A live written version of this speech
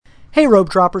Hey Rope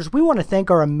Droppers, we want to thank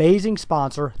our amazing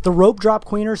sponsor, the Rope Drop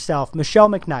Queen herself, Michelle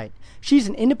McKnight. She's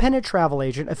an independent travel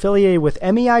agent affiliated with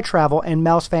MEI Travel and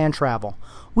Mouse Fan Travel.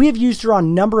 We have used her on a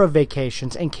number of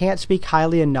vacations and can't speak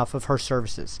highly enough of her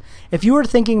services. If you are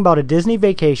thinking about a Disney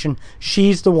vacation,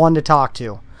 she's the one to talk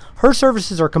to. Her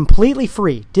services are completely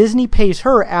free. Disney pays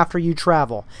her after you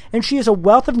travel, and she has a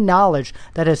wealth of knowledge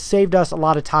that has saved us a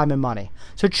lot of time and money.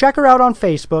 So check her out on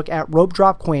Facebook at Rope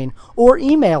Drop Queen or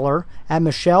email her at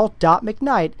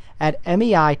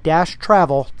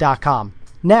michelle.mcknight@mei-travel.com.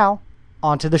 Now,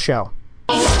 on to the show.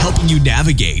 Helping you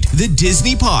navigate the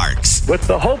Disney parks with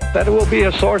the hope that it will be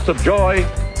a source of joy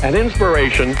and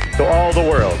inspiration to all the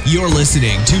world. You're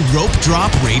listening to Rope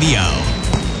Drop Radio.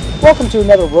 Welcome to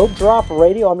another Rope Drop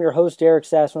Radio. I'm your host, Eric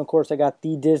Sassman. Of course, I got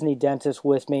the Disney dentist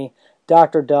with me,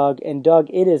 Dr. Doug. And Doug,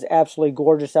 it is absolutely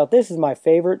gorgeous out. This is my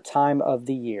favorite time of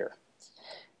the year.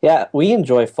 Yeah, we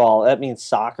enjoy fall. That means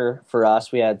soccer for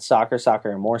us. We had soccer,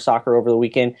 and more soccer over the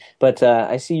weekend. But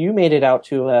I see you made it out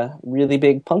to a really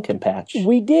big pumpkin patch.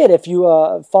 We did. If you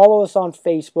follow us on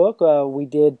Facebook, we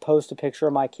did post a picture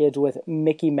of my kids with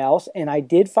Mickey Mouse. And I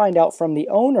did find out from the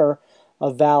owner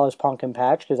of Val's Pumpkin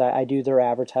Patch, because I do their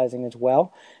advertising as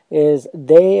well, is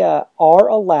they are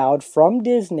allowed from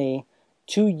Disney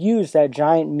to use that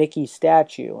giant Mickey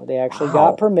statue. They actually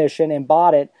got permission and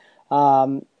bought it.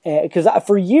 Because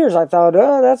for years I thought,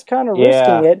 that's kind of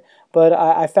risking it. But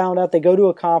I found out they go to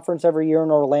a conference every year in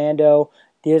Orlando.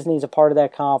 Disney's a part of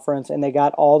that conference, and they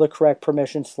got all the correct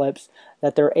permission slips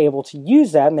that they're able to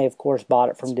use that. And they, of course, bought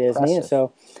it from Disney. And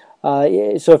so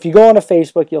if you go onto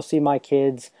Facebook, you'll see my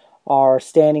kids are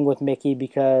standing with Mickey,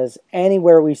 because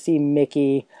anywhere we see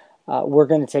Mickey, we're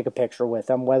going to take a picture with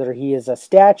him, whether he is a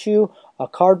statue, a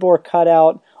cardboard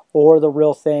cutout, or the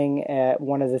real thing at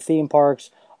one of the theme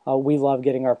parks. We love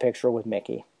getting our picture with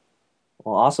Mickey.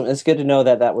 Well, awesome. It's good to know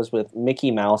that that was with Mickey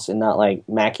Mouse and not like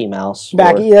Mackie Mouse.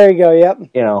 Mackie, there you go, yep.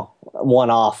 You know,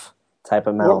 one-off type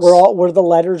of mouse. Where the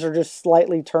letters are just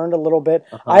slightly turned a little bit.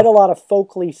 I had a lot of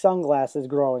Folkley sunglasses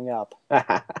growing up.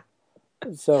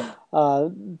 So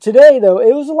today, though,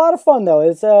 it was a lot of fun, though.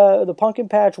 It's the Pumpkin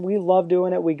Patch. We love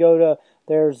doing it.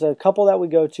 There's a couple that we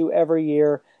go to every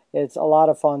year. It's a lot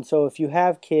of fun. So if you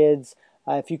have kids,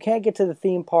 if you can't get to the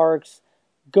theme parks,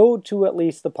 go to at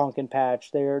least the Pumpkin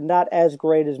Patch. They're not as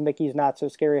great as Mickey's Not So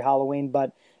Scary Halloween,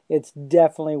 but it's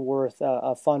definitely worth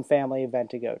a fun family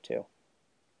event to go to.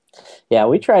 Yeah,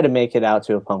 we try to make it out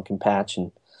to a pumpkin patch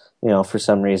and, for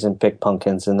some reason pick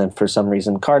pumpkins and then for some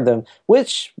reason card them,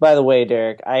 which, by the way,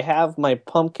 Derek, I have my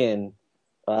pumpkin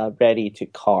ready to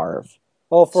carve.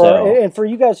 Well, for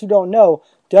you guys who don't know,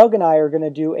 Doug and I are going to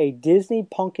do a Disney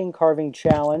pumpkin carving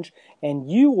challenge,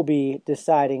 and you will be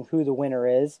deciding who the winner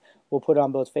is. We'll put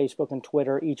on both Facebook and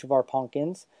Twitter each of our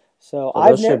pumpkins. So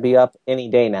those should be up any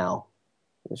day now.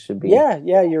 It should be. Yeah,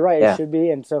 you're right. Yeah. It should be.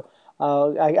 And so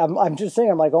I'm just saying,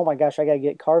 I'm like, oh my gosh, I got to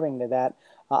get carving to that.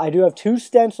 I do have 2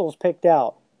 stencils picked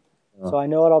out, so I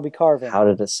know what I'll be carving. How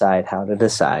to decide.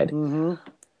 Mm-hmm.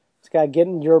 It's got to get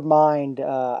in your mind.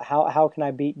 How can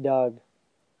I beat Doug?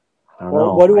 I don't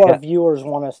know. What do our viewers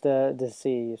want us to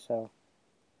see? So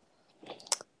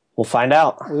we'll find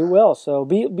out. We will. So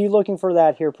be looking for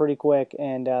that here pretty quick,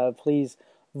 and please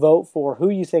vote for who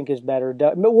you think is better.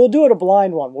 We'll do it a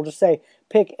blind one. We'll just say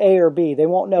pick A or B. They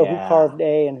won't know who carved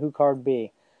A and who carved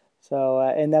B. So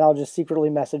and then I'll just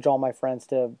secretly message all my friends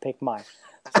to pick mine.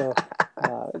 So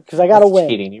because I got to win.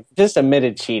 Cheating. You just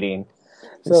admitted cheating.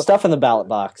 So, stuff in the ballot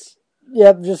box.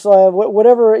 Yep, just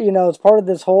whatever, it's part of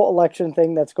this whole election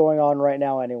thing that's going on right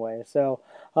now anyway. So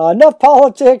enough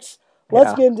politics.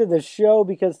 Let's get into the show,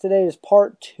 because today is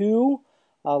part 2.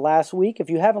 Last week, if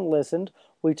you haven't listened,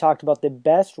 we talked about the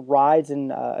best rides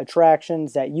and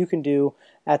attractions that you can do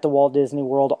at the Walt Disney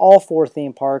World, all 4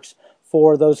 theme parks,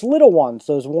 for those little ones,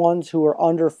 those ones who are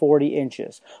under 40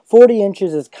 inches. 40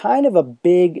 inches is kind of a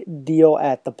big deal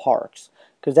at the parks,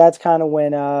 because that's kind of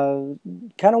when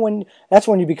that's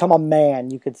when you become a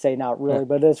man, you could say. Not really,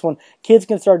 but that's when kids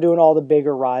can start doing all the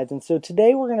bigger rides. And so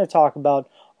today we're going to talk about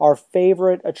our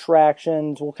favorite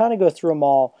attractions. We'll kind of go through them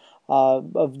all,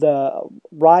 of the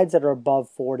rides that are above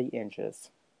 40 inches.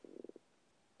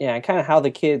 Yeah, and kind of how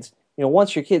the kids,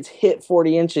 once your kids hit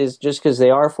 40 inches, just because they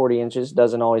are 40 inches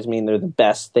doesn't always mean they're the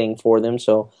best thing for them.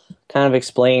 So kind of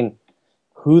explain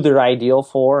who they're ideal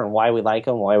for and why we like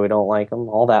them, why we don't like them,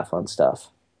 all that fun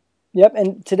stuff. Yep,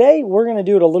 and today we're going to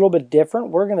do it a little bit different.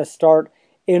 We're going to start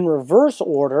in reverse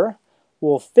order.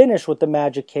 We'll finish with the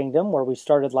Magic Kingdom, where we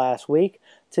started last week.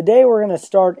 Today we're going to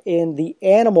start in the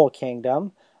Animal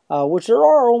Kingdom, which there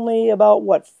are only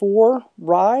about, 4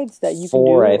 rides that you can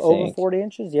do over 40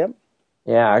 inches? Yep.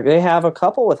 Yeah, they have a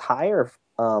couple with higher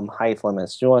height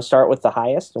limits. Do you want to start with the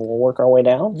highest, and we'll work our way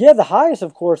down? Yeah, the highest,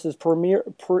 of course, is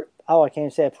I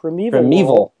can't say it. Primeval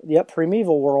Whirl. Yep,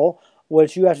 Primeval Whirl,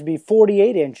 which you have to be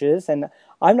 48 inches. And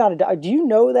I'm not do you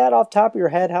know that off the top of your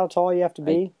head how tall you have to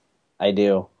be? I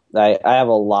do. I have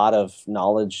a lot of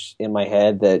knowledge in my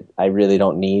head that I really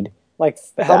don't need. Like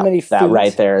how many feet? That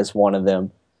right there is one of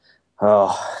them.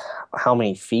 Oh, how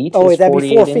many feet? Oh, wait, that'd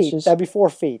be 4 feet. Inches? That'd be 4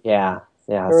 feet. Yeah.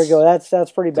 There we go.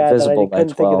 That's pretty bad that I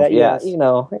couldn't think of that. Yeah,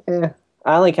 yes.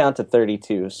 I only count to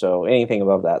 32, so anything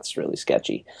above that's really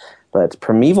sketchy. But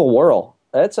Primeval Whirl,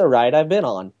 that's a ride I've been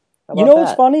on. You know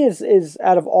what's funny is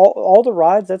out of all the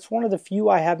rides, that's one of the few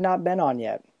I have not been on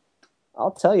yet.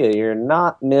 I'll tell you, you're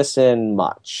not missing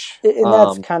much. And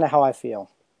that's kind of how I feel.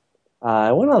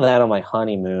 I went on that on my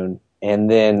honeymoon, and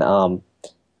then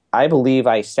I believe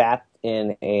I sat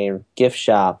in a gift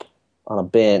shop on a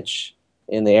bench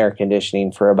in the air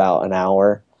conditioning for about an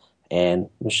hour, and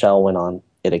Michelle went on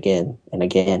it again and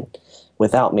again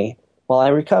without me while I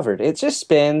recovered. It just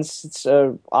spins. It's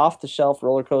a off-the-shelf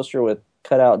roller coaster with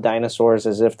cut-out dinosaurs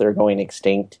as if they're going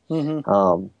extinct.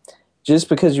 Mm-hmm. Just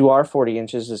because you are 40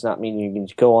 inches does not mean you can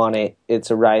go on it.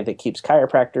 It's a ride that keeps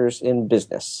chiropractors in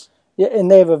business. Yeah, and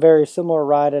they have a very similar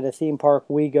ride at a theme park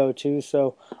we go to.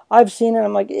 So I've seen it.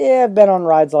 I'm like, yeah, I've been on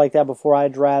rides like that before.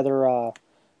 I'd rather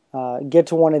get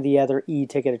to one of the other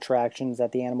e-ticket attractions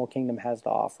that the Animal Kingdom has to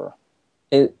offer.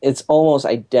 It's almost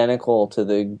identical to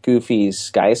the Goofy's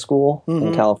Sky School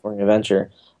in California Adventure.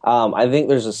 I think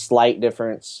there's a slight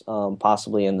difference,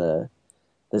 possibly in the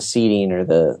seating or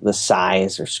the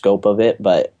size or scope of it,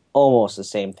 but almost the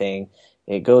same thing.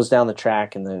 It goes down the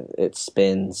track and it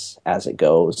spins as it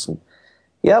goes. And,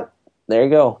 yep, there you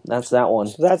go. That's that one.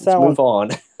 So that's that one. Move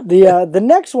on. The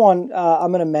next one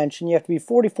I'm going to mention, you have to be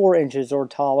 44 inches or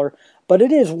taller, but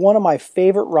it is one of my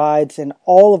favorite rides in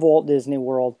all of Walt Disney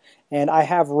World, and I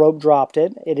have rope dropped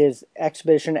it. It is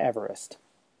Expedition Everest.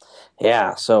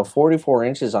 Yeah, so 44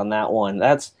 inches on that one.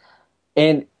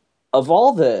 And of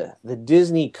all the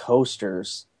Disney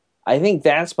coasters, I think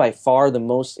that's by far the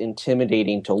most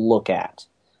intimidating to look at.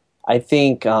 I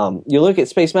think you look at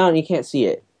Space Mountain, you can't see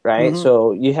it, right? Mm-hmm.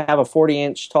 So you have a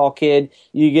 40-inch tall kid,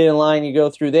 you get in line, you go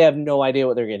through, they have no idea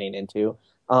what they're getting into.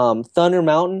 Thunder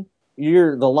Mountain,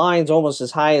 the line's almost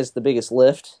as high as the biggest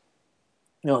lift.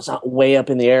 It's not way up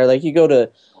in the air. Like you go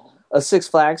to a Six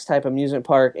Flags type amusement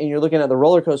park and you're looking at the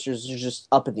roller coasters, you're just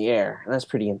up in the air. And that's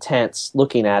pretty intense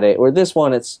looking at it. Where this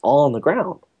one, it's all on the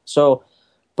ground. So,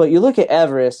 but you look at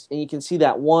Everest and you can see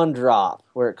that one drop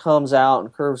where it comes out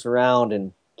and curves around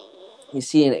and you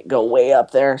see it go way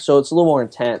up there. So it's a little more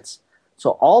intense.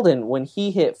 So Alden, when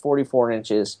he hit 44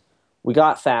 inches, we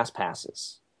got fast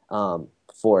passes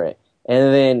for it.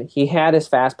 And then he had his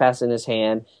fast pass in his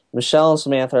hand. Michelle and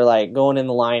Samantha are like going in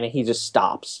the line and he just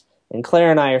stops. And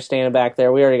Claire and I are standing back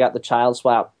there. We already got the child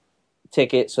swap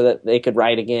ticket so that they could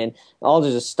ride again.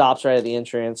 Alden just stops right at the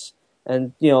entrance.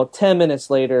 And, 10 minutes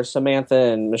later, Samantha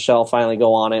and Michelle finally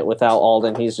go on it without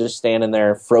Alden. He's just standing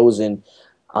there frozen.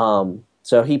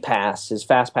 So he passed. His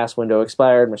fast pass window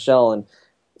expired. Michelle and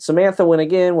Samantha went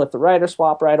again with the rider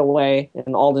swap right away.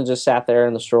 And Alden just sat there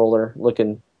in the stroller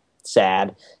looking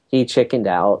sad. He chickened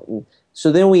out. And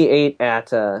so then we ate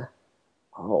at,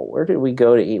 where did we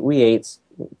go to eat? We ate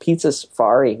Pizza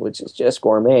Safari, which is just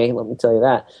gourmet, let me tell you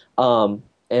that.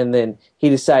 And then he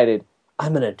decided,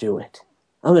 I'm going to do it.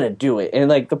 And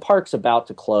like the park's about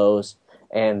to close,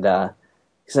 and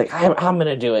he's like, I'm going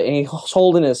to do it. And he's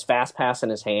holding his fast pass in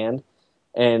his hand.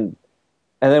 And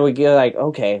then we get like,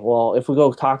 okay, well, if we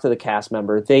go talk to the cast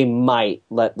member, they might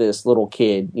let this little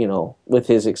kid, with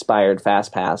his expired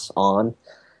fast pass on.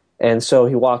 And so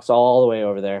he walks all the way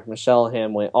over there. Michelle and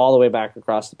him went all the way back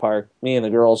across the park. Me and the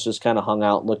girls just kind of hung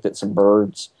out and looked at some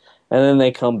birds. And then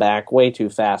they come back way too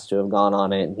fast to have gone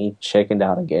on it, and he chickened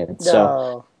out again.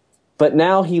 So, but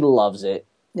now he loves it.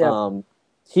 Yeah.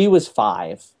 He was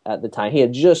 5 at the time. He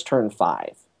had just turned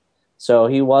 5. So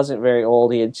he wasn't very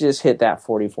old. He had just hit that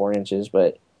 44 inches.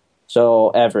 But so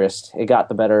Everest, it got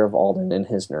the better of Alden and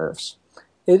his nerves.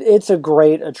 It's a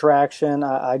great attraction.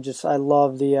 I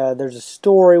love there's a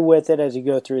story with it as you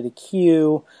go through the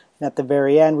queue. And at the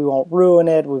very end, we won't ruin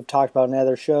it. We've talked about it in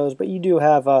other shows, but you do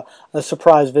have a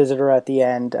surprise visitor at the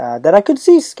end that I could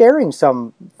see scaring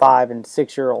some 5 and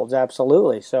 6-year-olds.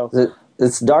 Absolutely. So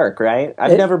it's dark, right?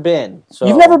 I've never been. So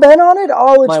you've never been on it?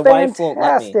 Oh, it's my fantastic. wife won't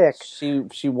let me.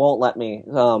 She won't let me.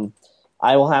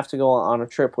 I will have to go on a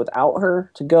trip without her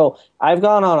to go. I've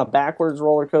gone on a backwards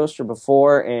roller coaster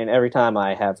before, and every time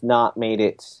I have not made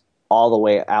it all the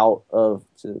way out of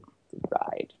the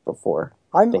ride before.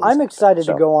 I'm excited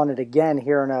to go on it again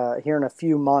here in a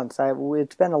few months.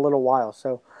 It's been a little while,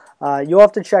 so you'll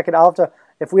have to check it.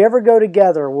 if we ever go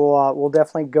together, we'll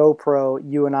definitely GoPro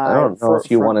you and I. I don't know if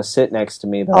you want to sit next to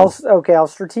me though. I'll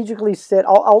strategically sit.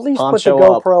 I'll at least put the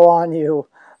Poncho GoPro on you.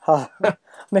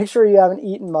 Make sure you haven't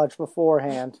eaten much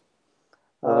beforehand.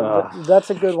 That's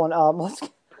a good one.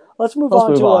 Let's move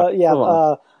on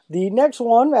to the next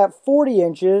one at 40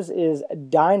 inches is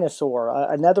Dinosaur,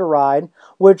 another ride.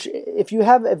 Which, if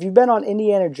you've been on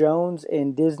Indiana Jones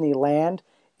in Disneyland,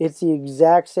 it's the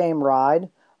exact same ride,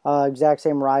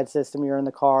 system. You're in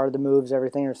the car, the moves,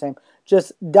 everything are the same.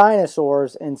 Just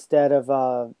dinosaurs instead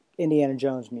of Indiana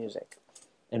Jones music.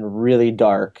 And really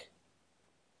dark.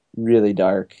 Really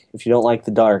dark. If you don't like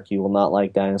the dark, you will not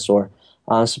like Dinosaur.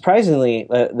 Surprisingly,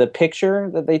 the picture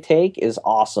that they take is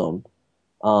awesome.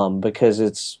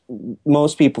 Because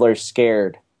most people are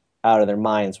scared out of their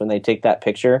minds when they take that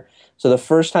picture. So the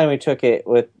first time we took it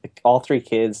with all three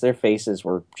kids, their faces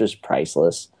were just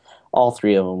priceless. All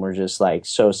three of them were just like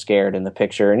so scared in the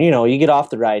picture. And you get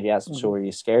off the ride, you ask them, so were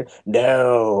you scared?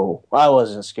 No, I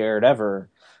wasn't scared ever.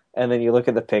 And then you look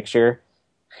at the picture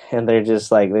and they're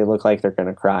just like, they look like they're going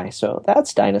to cry. So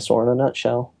that's Dinosaur in a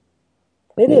nutshell.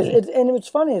 It is. And what's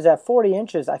funny is at 40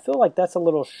 inches, I feel like that's a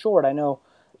little short. I know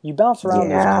you bounce around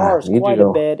those cars quite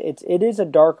a bit. It is a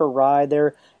darker ride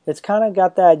there. It's kind of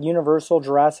got that Universal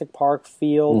Jurassic Park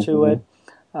feel to it.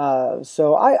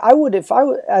 So I would, if I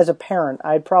as a parent,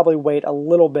 I'd probably wait a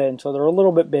little bit until they're a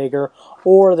little bit bigger,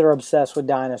 or they're obsessed with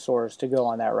dinosaurs to go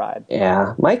on that ride.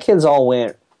 Yeah, my kids all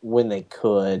went when they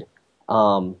could,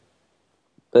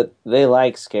 but they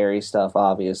like scary stuff.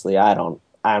 Obviously, I'm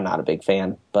not a big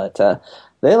fan, but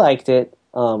they liked it.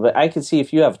 But I could see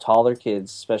if you have taller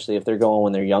kids, especially if they're going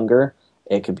when they're younger,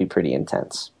 it could be pretty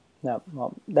intense. No,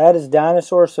 well, that is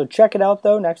Dinosaur. So check it out,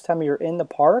 though, next time you're in the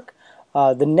park.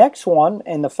 The next one,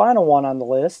 and the final one on the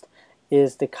list,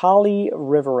 is the Kali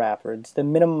River Rapids. The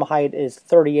minimum height is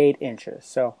 38 inches.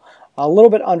 So a little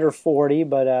bit under 40,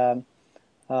 but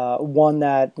one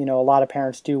that, a lot of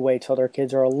parents do wait till their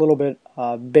kids are a little bit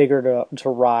bigger to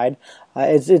ride.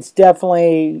 It's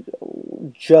definitely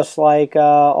just like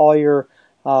all your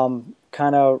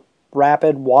kind of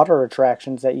rapid water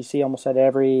attractions that you see almost at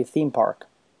every theme park.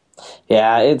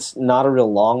 Yeah, it's not a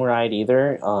real long ride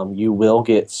either. You will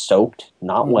get soaked,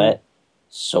 not wet,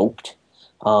 soaked.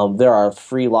 There are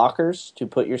free lockers to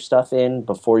put your stuff in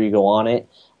before you go on it.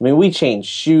 I mean, we change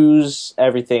shoes,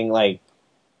 everything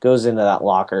goes into that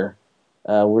locker.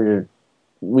 If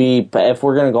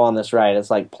we're going to go on this ride,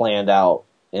 it's planned out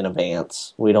in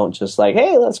advance. We don't just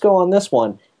hey, let's go on this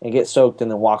one and get soaked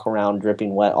and then walk around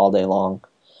dripping wet all day long.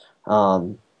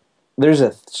 There's a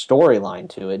storyline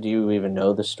to it. Do you even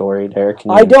know the story, Derek?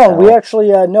 I don't. We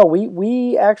actually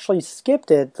we actually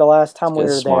skipped it the last time we were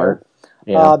smart.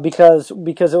 there. Yeah. Because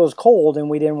it was cold and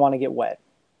we didn't want to get wet.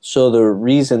 So the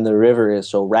reason the river is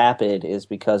so rapid is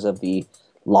because of the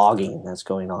logging that's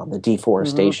going on, the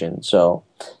deforestation. So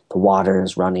the water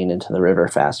is running into the river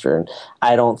faster. And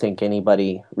I don't think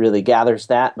anybody really gathers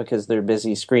that because they're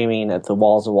busy screaming at the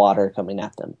walls of water coming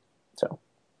at them. So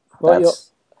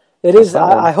it is.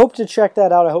 I hope to check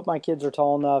that out. I hope my kids are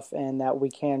tall enough and that we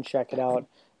can check it out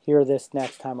here this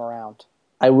next time around.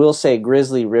 I will say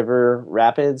Grizzly River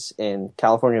Rapids in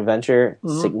California Adventure,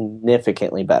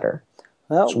 significantly better.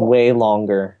 It's way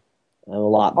longer. A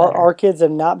lot better. Our kids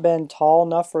have not been tall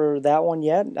enough for that one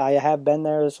yet. I have been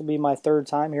there. This will be my third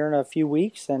time here in a few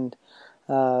weeks, and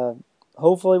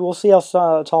hopefully we'll see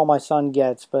how tall my son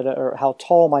gets. Or how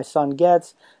tall my son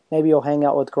gets. Maybe he'll hang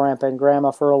out with Grandpa and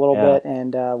Grandma for a little bit,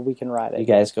 and we can ride it. You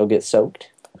guys go get soaked?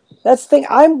 That's the thing.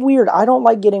 I'm weird. I don't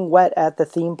like getting wet at the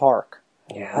theme park.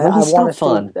 Yeah, it's not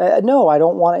fun. No, I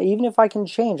don't want to. Even if I can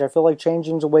change, I feel like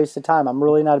changing's a waste of time. I'm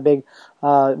really not a big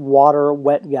water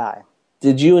wet guy.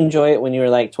 Did you enjoy it when you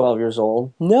were 12 years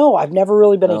old? No, I've never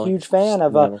really been a huge fan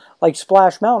of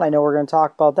Splash Mountain. I know we're going to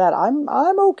talk about that. I'm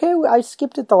okay. I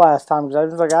skipped it the last time because I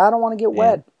was I don't want to get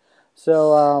wet.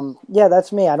 So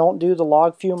that's me. I don't do the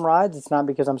log fume rides. It's not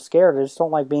because I'm scared. I just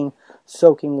don't like being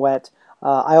soaking wet.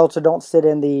 I also don't sit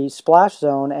in the splash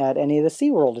zone at any of the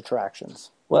SeaWorld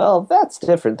attractions. Well, that's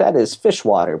different. That is fish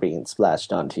water being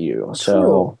splashed onto you.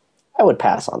 So I would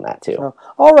pass on that too. So,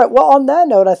 all right. Well, on that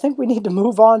note, I think we need to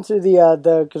move on to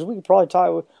the because we could probably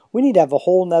talk. We need to have a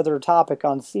whole nother topic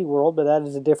on SeaWorld, but that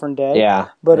is a different day.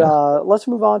 Yeah. But let's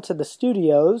move on to the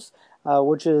studios,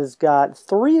 which has got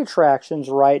 3 attractions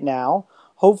right now.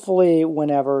 Hopefully,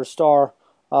 whenever Star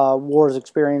Wars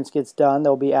Experience gets done,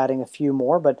 they'll be adding a few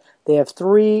more. But they have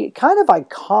 3 kind of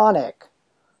iconic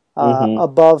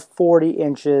above 40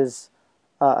 inches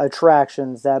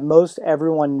attractions that most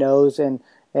everyone knows and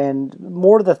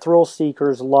more the thrill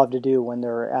seekers love to do when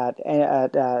they're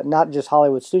at not just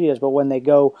Hollywood Studios, but when they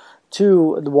go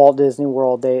to the Walt Disney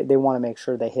World, they want to make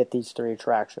sure they hit these 3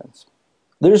 attractions.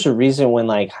 There's a reason when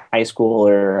like high school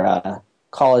or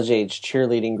college age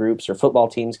cheerleading groups or football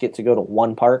teams get to go to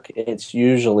one park, it's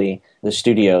usually the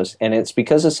studios, and it's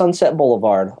because of Sunset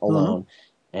Boulevard alone.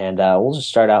 And we'll just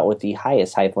start out with the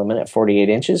highest height limit at 48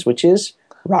 inches, which is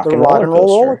Rock and Roll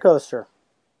Roller Coaster.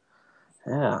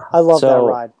 Yeah, I love that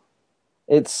ride.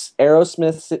 It's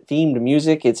Aerosmith themed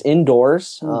music. It's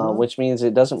indoors, which means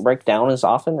it doesn't break down as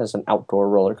often as an outdoor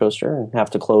roller coaster and have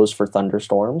to close for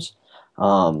thunderstorms.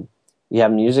 You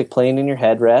have music playing in your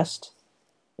headrest.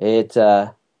 It,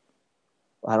 I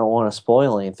don't want to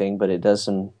spoil anything, but it does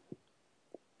some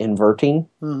inverting.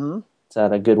 Mm-hmm. Is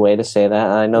that a good way to say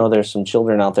that? I know there's some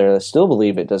children out there that still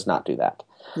believe it does not do that.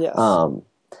 Yes.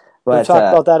 But, we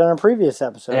talked about that in a previous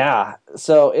episode. Yeah,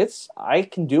 so I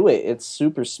can do it. It's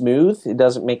super smooth. It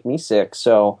doesn't make me sick.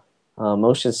 So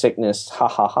motion sickness, ha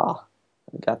ha ha.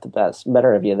 Got the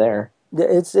better of you there.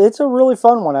 It's a really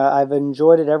fun one. I've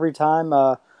enjoyed it every time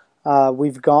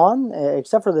we've gone,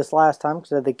 except for this last time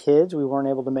because of the kids. We weren't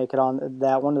able to make it on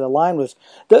that one. The line was,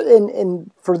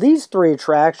 and for these 3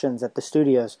 attractions at the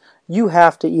studios, you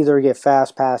have to either get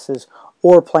fast passes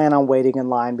or plan on waiting in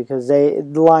line because the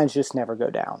lines just never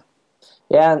go down.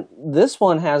 Yeah, this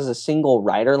one has a single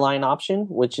rider line option,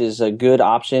 which is a good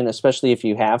option, especially if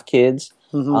you have kids.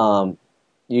 Mm-hmm.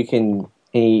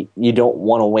 You don't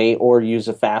want to wait or use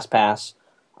a fast pass.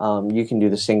 You can do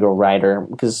the single rider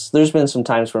because there's been some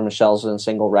times where Michelle's done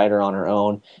single rider on her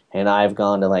own, and I've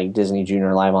gone to like Disney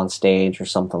Junior Live on Stage or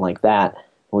something like that.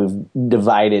 We've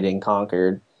divided and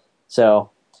conquered.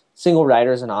 So single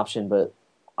rider is an option, but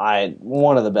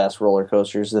one of the best roller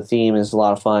coasters. The theme is a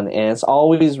lot of fun, and it's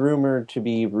always rumored to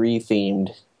be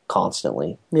rethemed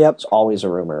constantly. Yep, there's always a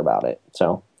rumor about it.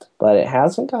 So, but it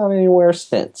hasn't gone anywhere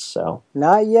since. So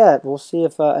not yet. We'll see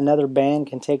if another band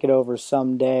can take it over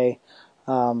someday.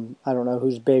 I don't know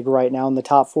who's big right now in the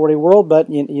top 40 world,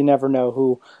 but you never know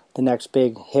who the next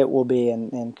big hit will be,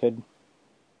 and could.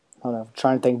 I don't know. I'm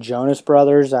trying to think, Jonas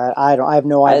Brothers. I have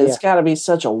no idea. It's got to be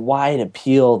such a wide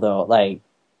appeal, though. Like.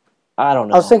 I don't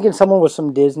know. I was thinking someone with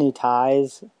some Disney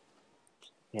ties.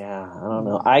 Yeah, I don't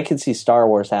know. I could see Star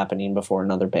Wars happening before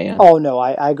another band. Oh no,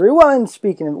 I agree. Well, and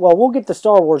speaking of, we'll get to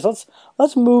Star Wars.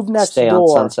 Let's move next door. Stay on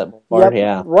Sunset Boulevard,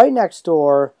 yeah. Right next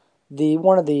door,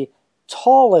 one of the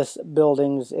tallest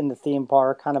buildings in the theme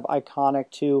park, kind of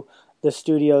iconic to the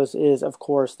studios, is of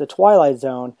course the Twilight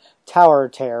Zone Tower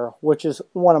of Terror, which is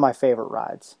one of my favorite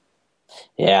rides.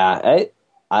 Yeah,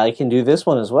 I can do this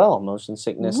one as well. Motion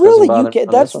sickness. Really,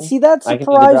 that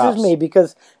surprises me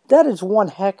because that is one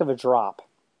heck of a drop.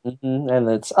 Mm-hmm. And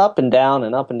it's up and down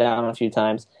a few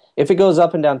times. If it goes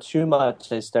up and down too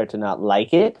much, I start to not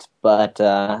like it. But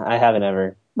I haven't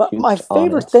ever. But my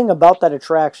favorite thing about that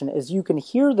attraction is you can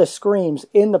hear the screams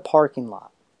in the parking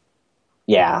lot.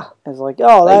 Yeah, it's like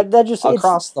that just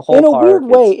across the whole in a park, weird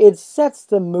way it sets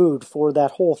the mood for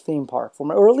that whole theme park for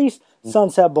me, or at least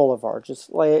Sunset Boulevard.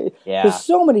 Just like because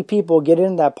so many people get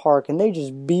in that park and they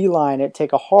just beeline it,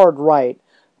 take a hard right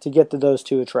to get to those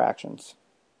 2 attractions.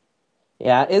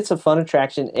 Yeah, it's a fun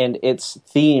attraction and it's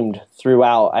themed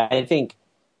throughout. I think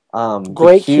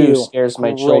Great the queue scares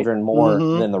my children more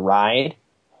than the ride.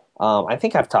 I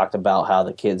think I've talked about how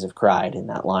the kids have cried in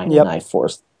that line, and I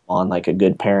forced on like a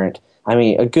good parent. I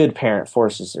mean, a good parent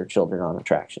forces their children on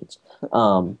attractions.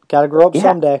 Got to grow up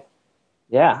someday.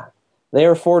 Yeah. They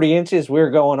were 40 inches. We're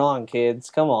going on,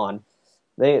 kids. Come on.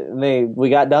 We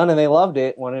got done and they loved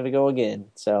it. Wanted to go again.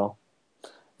 So,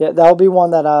 yeah, that'll be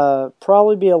one that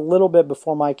probably be a little bit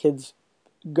before my kids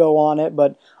go on it.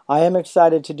 But I am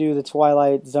excited to do the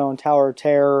Twilight Zone Tower of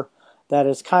Terror. That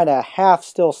is kind of half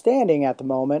still standing at the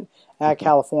moment at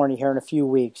California here in a few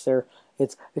weeks.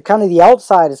 It's kind of the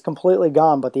outside is completely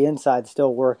gone, but the inside's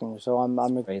still working. So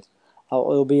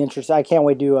it'll be interesting. I can't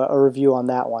wait to do a review on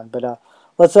that one. But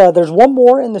there's one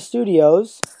more in the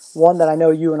studios, one that I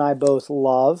know you and I both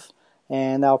love,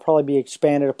 and that'll probably be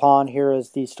expanded upon here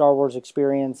as the Star Wars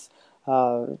experience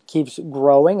keeps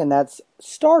growing, and that's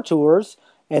Star Tours.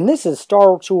 And this is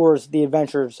Star Tours: The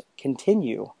Adventures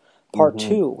Continue, Part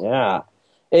 2. Yeah,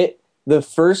 the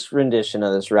first rendition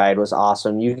of this ride was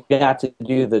awesome. You got to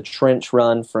do the trench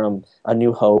run from A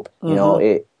New Hope. You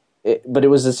know, but it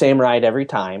was the same ride every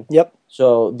time. Yep.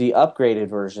 So the upgraded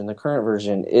version, the current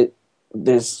version,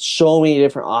 there's so many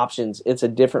different options. It's a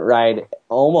different ride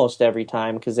almost every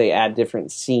time because they add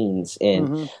different scenes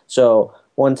in. So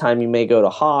one time you may go to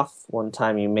Hoth, one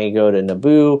time you may go to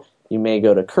Naboo, you may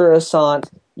go to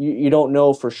Coruscant. You don't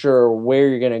know for sure where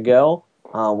you're going to go.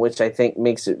 Which I think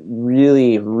makes it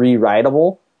really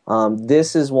rewritable.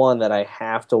 This is one that I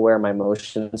have to wear my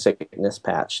motion sickness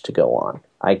patch to go on.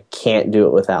 I can't do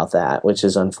it without that, which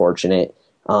is unfortunate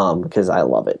because I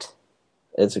love it.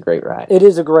 It's a great ride. It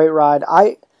is a great ride.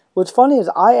 What's funny is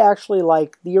I actually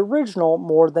like the original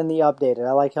more than the updated.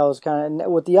 I like how it's kind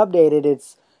of with the updated.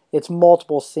 It's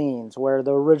multiple scenes where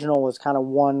the original was kind of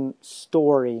one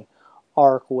story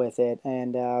arc with it,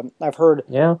 and I've heard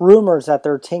rumors that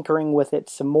they're tinkering with it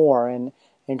some more and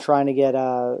trying to get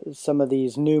some of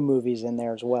these new movies in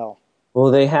there as well.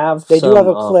 Well, they do have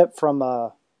a clip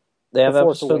from they have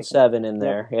episode 7 in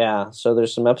there. Yep. Yeah, so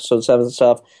there's some episode 7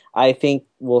 stuff. I think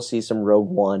we'll see some Rogue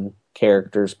One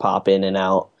characters pop in and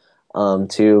out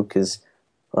too, because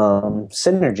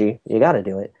synergy, you got to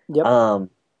do it. Yep.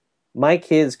 My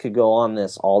kids could go on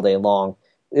this all day long.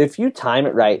 If you time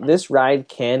it right, this ride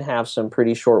can have some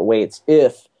pretty short waits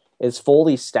if it's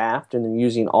fully staffed and they're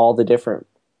using all the different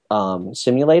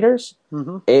simulators.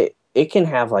 Mm-hmm. It can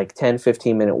have like 10,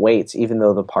 15-minute waits even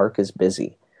though the park is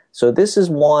busy. So this is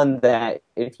one that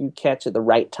if you catch at the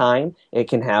right time, it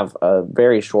can have a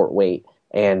very short wait.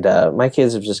 And my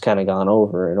kids have just kind of gone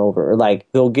over and over. Like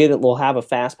they'll have a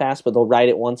fast pass, but they'll ride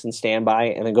it once and stand by,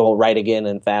 and then go ride again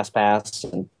and fast pass.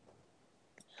 And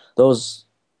those,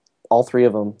 all three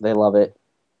of them, they love it.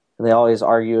 And they always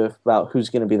argue about who's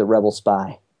going to be the rebel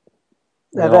spy.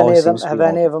 Have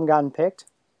any of them gotten picked?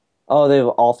 Oh,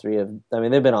 all three of. I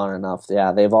mean, they've been on enough.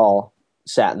 Yeah, they've all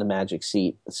sat in the magic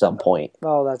seat at some point.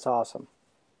 Oh, that's awesome.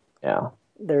 Yeah.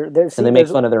 And they make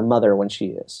fun of their mother when she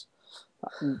is.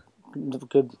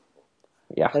 Good.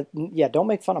 Yeah. Don't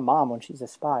make fun of mom when she's a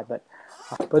spy. But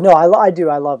no, I do.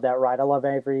 I love that ride. I love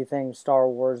everything Star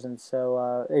Wars, and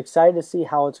so excited to see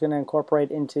how it's going to incorporate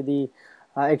into the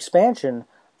expansion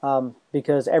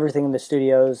because everything in the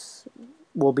studios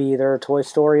will be either Toy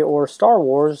Story or Star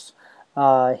Wars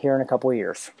here in a couple of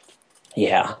years.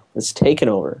 Yeah, it's taken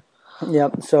over.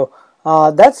 Yep. So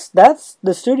that's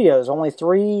the studios. Only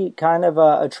 3 kind of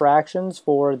attractions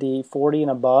for the 40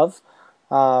 and above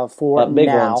for big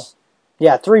now. Ones.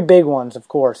 Yeah, 3 big ones, of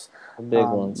course. Big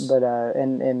ones. But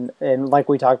and like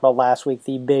we talked about last week,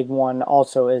 the big one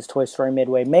also is Toy Story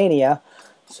Midway Mania.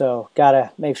 So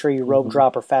gotta make sure you rope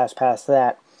drop or fast pass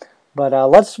that. But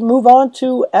let's move on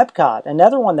to Epcot,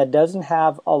 another one that doesn't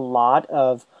have a lot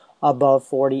of above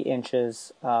 40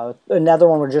 inches. Another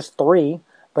one with just 3.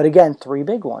 But again, 3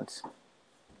 big ones.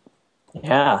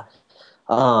 Yeah.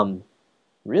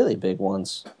 Really big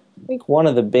ones. I think one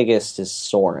of the biggest is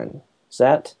Soarin'.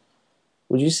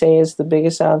 Would you say is the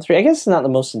biggest out of 3? I guess it's not the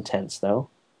most intense, though.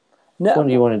 No. Which one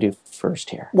do you want to do first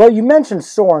here? Well, you mentioned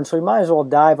Soarin', so we might as well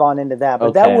dive on into that.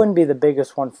 But that wouldn't be the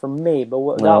biggest one for me, but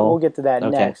we'll get to that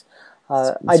next.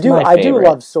 I do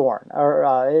love Soarin'.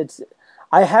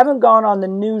 I haven't gone on the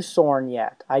new Soarin'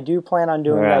 yet. I do plan on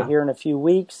doing that here in a few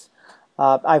weeks.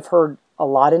 I've heard a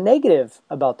lot of negative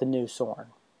about the new Soarin'.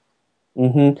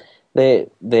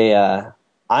 Mm-hmm.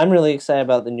 I'm really excited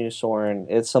about the new Soarin'.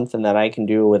 It's something that I can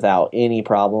do without any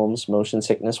problems, motion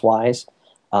sickness wise,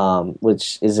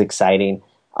 which is exciting.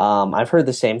 I've heard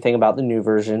the same thing about the new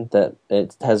version, that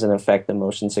it doesn't affect the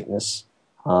motion sickness,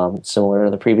 similar to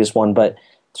the previous one. But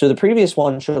so the previous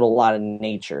one showed a lot of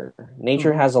nature.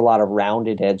 Nature has a lot of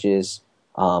rounded edges,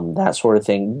 that sort of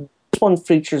thing. This one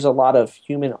features a lot of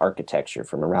human architecture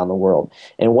from around the world.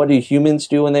 And what do humans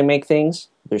do when they make things?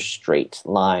 They're straight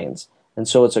lines. And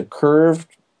so it's a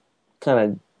curved, kind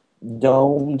of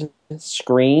domed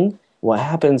screen. What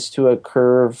happens to a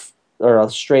curve or a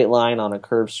straight line on a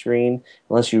curved screen,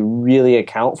 unless you really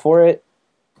account for it,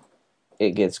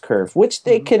 it gets curved, which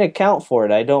they can account for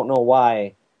it. I don't know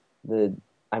why. They're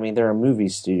a movie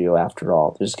studio after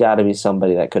all. There's got to be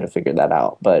somebody that could have figured that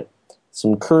out. But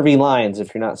some curvy lines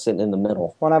if you're not sitting in the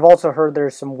middle. Well, I've also heard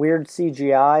there's some weird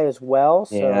CGI as well.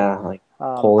 So, yeah, like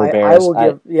polar bears.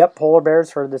 Polar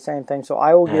bears, heard the same thing. So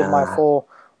I will give my full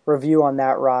review on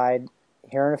that ride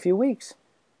here in a few weeks.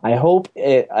 I hope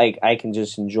I can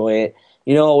just enjoy it.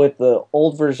 You know, with the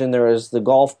old version, there was the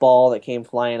golf ball that came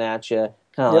flying at you,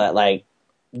 kind of that like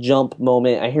jump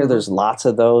moment. I hear there's lots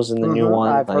of those in the new one.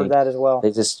 I've heard that as well.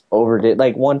 They just overdid.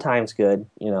 Like one time's good.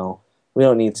 You know, we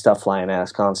don't need stuff flying at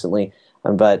us constantly.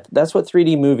 But that's what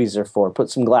 3D movies are for. Put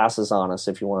some glasses on us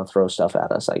if you want to throw stuff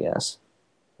at us, I guess.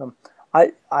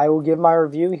 I will give my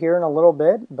review here in a little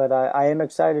bit, but I am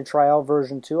excited to try out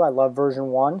version 2. I love version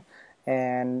 1.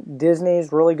 And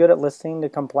Disney's really good at listening to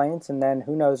complaints, and then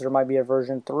who knows, there might be a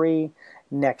version 3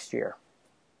 next year.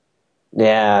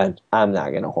 Yeah, I'm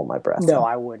not going to hold my breath. No,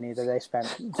 I wouldn't either. They spent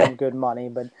some good money.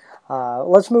 But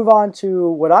let's move on to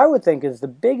what I would think is the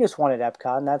biggest one at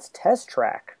Epcot, and that's Test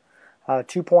Track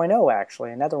 2.0,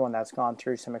 actually. Another one that's gone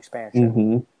through some expansion.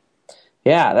 Mm-hmm.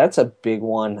 Yeah, that's a big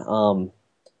one.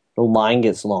 The the line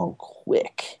gets long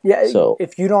quick. Yeah, so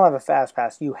if you don't have a fast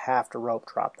pass, you have to rope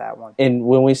drop that one. And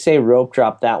when we say rope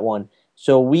drop that one,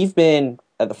 so we've been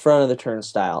at the front of the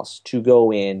turnstiles to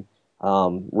go in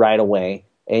right away,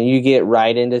 and you get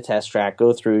right into Test Track,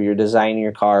 go through, you're designing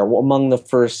your car among the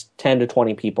first 10 to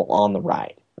 20 people on the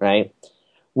ride, right?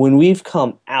 When we've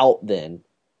come out then,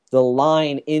 the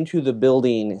line into the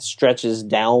building stretches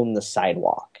down the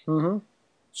sidewalk. Mm-hmm.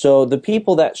 So the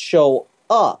people that show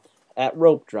up at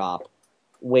rope drop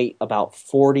wait about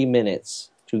 40 minutes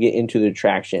to get into the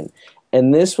attraction.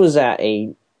 And this was at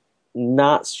a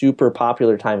not super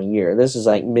popular time of year. This is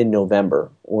like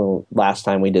mid-November, when last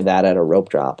time we did that at a rope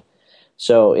drop.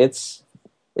 So it's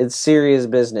serious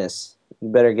business. You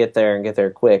better get there and get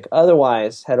there quick.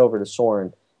 Otherwise, head over to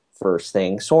Soarin' first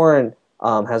thing. Soarin'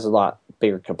 has a lot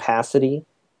bigger capacity,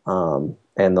 and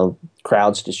the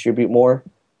crowds distribute more.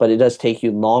 But it does take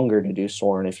you longer to do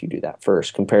Soarin' if you do that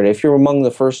first, compared to if you're among the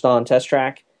first on Test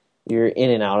Track, you're in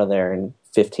and out of there in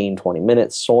 15, 20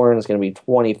 minutes. Soarin' is going to be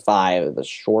 25, the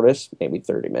shortest, maybe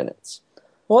 30 minutes.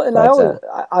 Well, and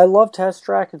I love Test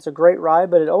Track. It's a great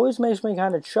ride, but it always makes me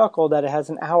kind of chuckle that it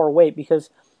has an hour wait, because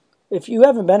if you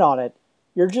haven't been on it,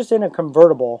 you're just in a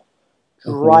convertible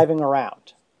driving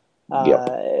around. Yep.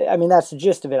 I mean, that's the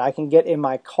gist of it. I can get in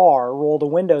my car, roll the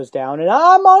windows down, and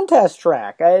I'm on Test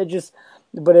Track.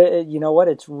 You know what?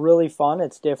 It's really fun.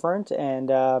 It's different,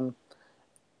 and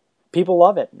people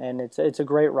love it, and it's a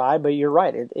great ride. But you're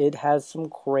right; it has some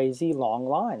crazy long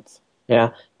lines.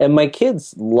 Yeah, and my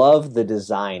kids love the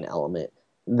design element.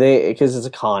 Because it's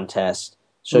a contest,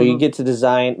 so you get to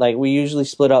design. Like, we usually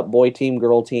split up boy team,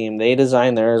 girl team. They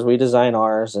design theirs, we design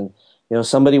ours, and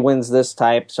somebody wins this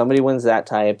type, somebody wins that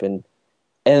type, and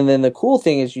then the cool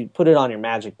thing is you put it on your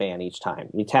Magic Band each time.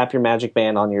 You tap your Magic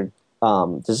Band on your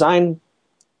design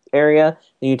area,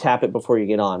 and you tap it before you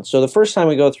get on. So the first time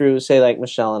we go through, say like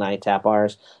Michelle and I tap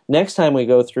ours. Next time we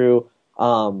go through,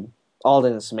 Alden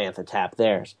and Samantha tap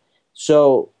theirs.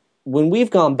 So when we've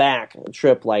gone back a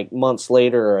trip like months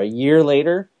later or a year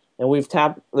later, and we've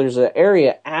tapped, there's an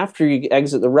area after you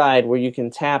exit the ride where you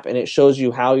can tap, and it shows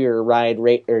you how your ride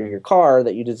rate or your car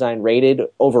that you designed rated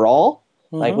overall,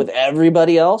 like with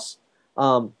everybody else.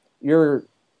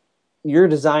 Your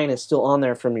design is still on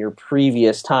there from your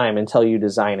previous time until you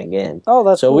design again. Oh,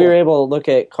 that's so cool. We were able to look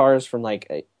at cars from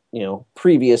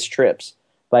previous trips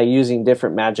by using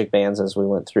different Magic Bands as we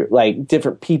went through, like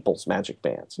different people's Magic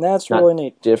Bands. That's really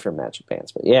neat. Different Magic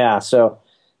Bands, but yeah. So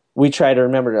we try to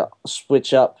remember to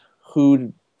switch up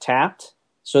who tapped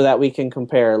so that we can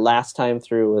compare last time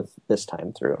through with this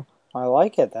time through. I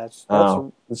like it. That's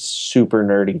a super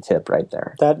nerdy tip right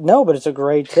there. But it's a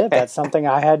great tip. That's something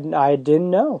I didn't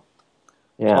know.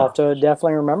 Yeah, I'll have to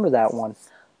definitely remember that one.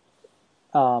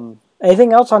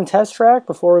 Anything else on Test Track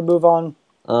before we move on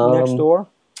next door?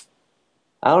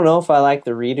 I don't know if I like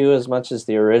the redo as much as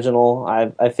the original.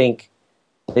 I think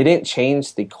they didn't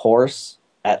change the course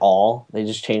at all. They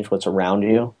just changed what's around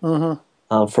you.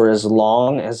 For as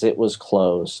long as it was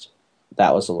closed,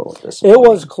 that was a little disappointing. It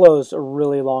was closed a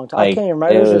really long time. I can't even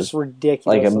remember. It was just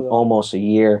ridiculous. Like almost a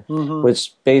year,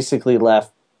 which basically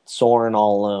left Soarin'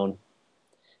 all alone.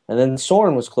 And then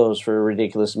Soarin' was closed for a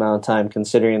ridiculous amount of time,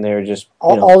 considering they were just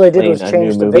all they did was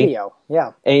change the video.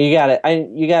 Yeah, and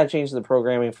you got to change the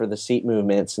programming for the seat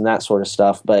movements and that sort of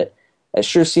stuff. But it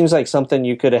sure seems like something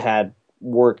you could have had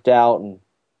worked out and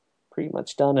pretty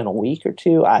much done in a week or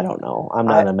two. I don't know. I'm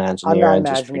not an Imagineer. I'm not I an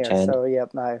just Imagineer, pretend. so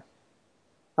yep.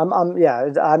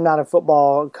 I'm not a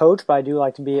football coach, but I do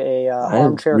like to be a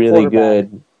armchair quarterback.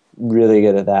 Really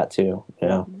good at that too.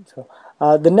 Yeah. So,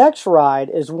 the next ride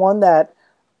is one that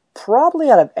probably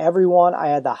out of everyone I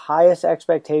had the highest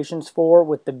expectations for,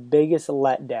 with the biggest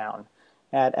letdown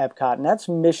at Epcot, and that's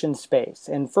Mission Space.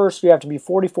 And first, you have to be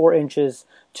 44 inches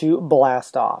to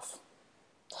blast off.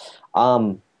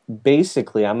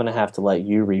 Basically, I'm going to have to let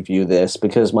you review this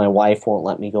because my wife won't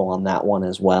let me go on that one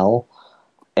as well.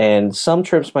 And some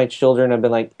trips my children have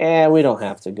been like, we don't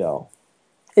have to go.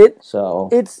 It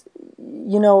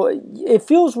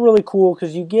feels really cool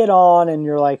because you get on and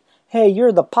you're like, hey,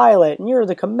 you're the pilot and you're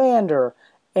the commander.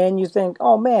 And you think,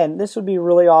 oh man, this would be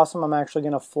really awesome. I'm actually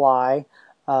going to fly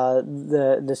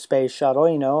the space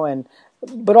shuttle,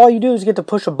 but all you do is get to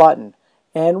push a button.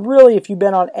 And really, if you've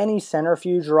been on any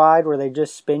centrifuge ride where they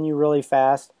just spin you really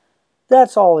fast,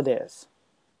 that's all it is.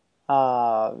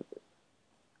 I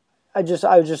just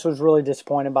was really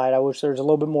disappointed by it. I wish there was a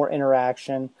little bit more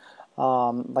interaction.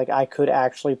 Like I could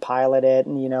actually pilot it,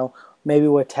 and maybe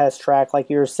with Test Track, like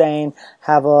you were saying,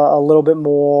 have a little bit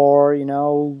more,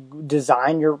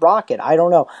 design your rocket. I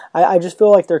don't know. I just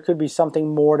feel like there could be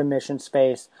something more to Mission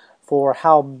Space for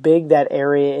how big that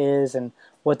area is and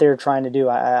what they were trying to do.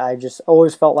 I just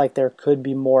always felt like there could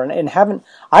be more, and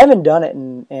I haven't done it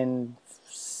in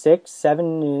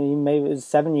 7 maybe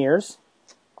 7 years.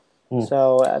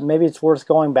 So maybe it's worth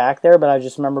going back there, but I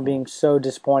just remember being so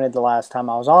disappointed the last time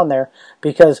I was on there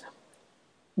because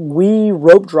we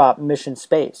rope dropped Mission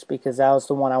Space because that was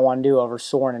the one I wanted to do over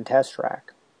Soarin' and Test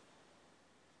Track.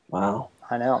 Wow.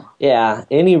 I know. Yeah,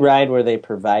 any ride where they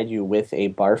provide you with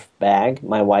a barf bag,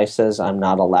 my wife says I'm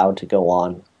not allowed to go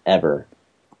on ever.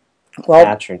 Well,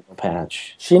 Patch or no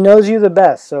patch. she knows you the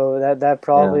best, so that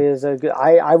probably is a good.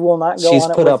 I will not go She's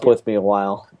on it put with up you. with me a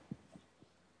while.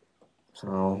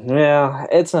 So, yeah,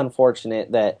 it's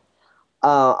unfortunate that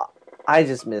I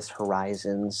just miss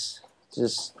Horizons.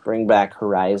 Just bring back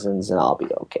Horizons and I'll be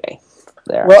okay.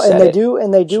 There, Well, I said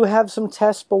they do have some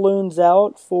test balloons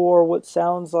out for what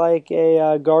sounds like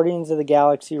a Guardians of the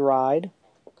Galaxy ride.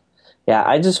 Yeah,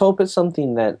 I just hope it's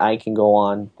something that I can go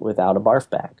on without a barf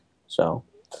bag. So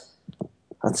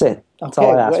that's it. That's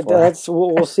all I asked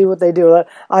for. We'll see what they do.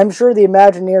 I'm sure the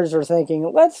Imagineers are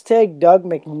thinking, let's take Doug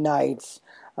McKnight's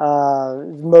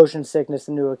motion sickness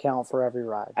into account for every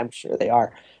ride. I'm sure they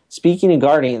are. Speaking of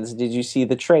Guardians, did you see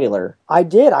the trailer? I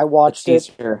did. I watched it.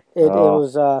 It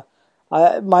was.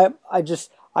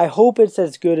 I hope it's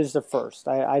as good as the first.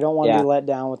 I don't want to be let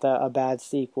down with a bad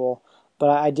sequel, but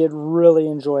I did really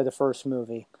enjoy the first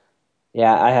movie.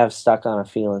 Yeah, I have Stuck on a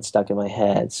Feeling stuck in my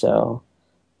head, so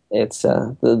it's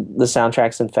the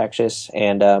soundtrack's infectious,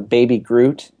 and Baby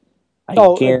Groot, I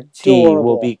guarantee adorable.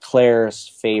 will be Claire's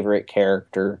favorite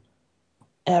character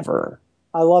ever.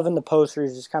 I love in the poster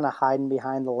he's just kind of hiding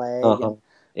behind the leg. And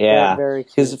yeah, very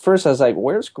cute. Because at first I was like,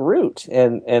 "Where's Groot?"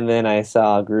 And then I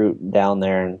saw Groot down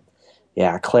there, and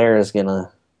yeah, Claire is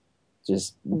gonna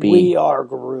just be. We are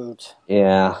Groot.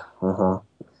 Yeah.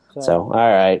 So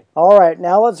all right.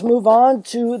 Now let's move on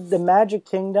to the Magic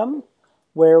Kingdom,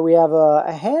 where we have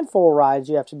a handful of rides.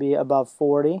 You have to be above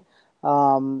 40.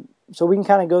 So we can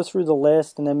kind of go through the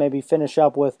list and then maybe finish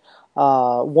up with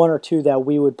one or two that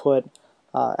we would put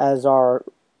as our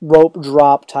rope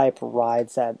drop type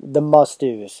rides, that the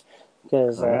must-dos.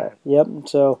 Because yep.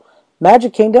 So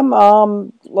Magic Kingdom.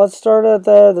 Let's start at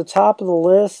the top of the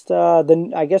list.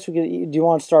 I guess we could. Do you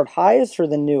want to start highest or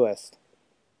the newest?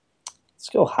 Let's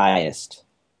go highest.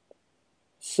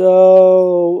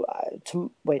 So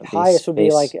highest would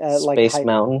be like Space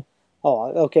Mountain.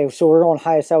 Oh, okay. So we're going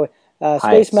highest that way.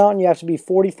 Space Mountain, you have to be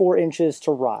 44 inches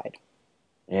to ride.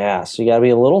 Yeah, so you got to be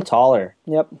a little taller.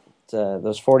 Yep.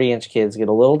 Those 40-inch kids get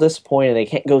a little disappointed. They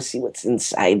can't go see what's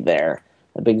inside there.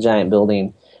 A big giant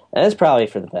building. And it's probably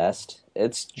for the best.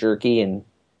 It's jerky and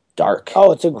dark.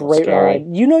 Oh, it's a great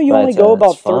ride. You only go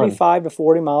about 35 to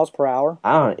 40 miles per hour.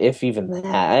 I don't know, if even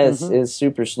that. It's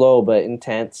super slow but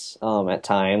intense at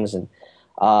times. And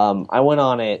I went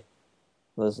on it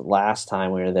this last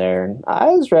time we were there, and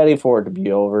I was ready for it to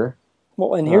be over.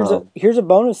 Well, and here's a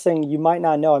bonus thing you might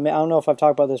not know. I mean, I don't know if I've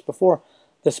talked about this before.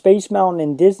 The Space Mountain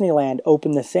in Disneyland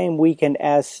opened the same weekend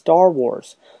as Star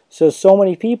Wars. So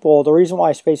many people, the reason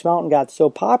why Space Mountain got so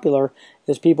popular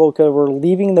is people were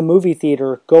leaving the movie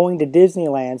theater, going to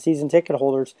Disneyland, season ticket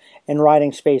holders, and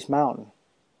riding Space Mountain.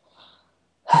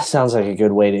 Sounds like a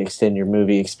good way to extend your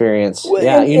movie experience. Well,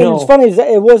 and it's funny,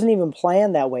 it wasn't even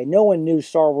planned that way. No one knew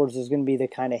Star Wars was going to be the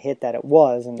kind of hit that it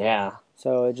was. And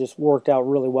so it just worked out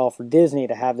really well for Disney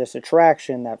to have this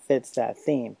attraction that fits that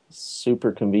theme.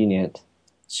 Super convenient.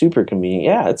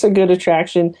 Yeah, it's a good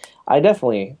attraction. I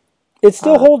definitely... It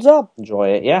still holds up. Enjoy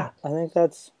it, yeah. I think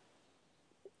that's...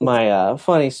 My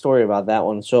funny story about that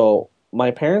one. So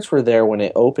my parents were there when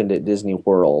it opened at Disney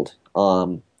World.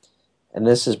 And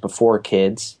this is before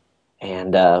kids.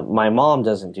 And my mom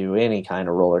doesn't do any kind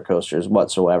of roller coasters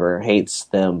whatsoever. Hates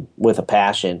them with a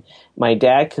passion. My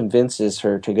dad convinces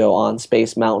her to go on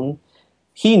Space Mountain.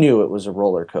 He knew it was a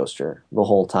roller coaster the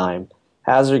whole time.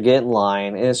 Has her get in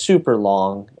line, and it's super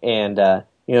long. And,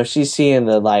 she's seeing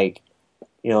the,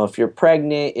 if you're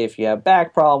pregnant, if you have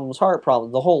back problems, heart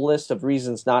problems, the whole list of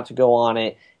reasons not to go on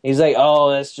it. And he's like,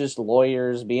 oh, that's just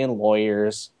lawyers being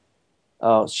lawyers.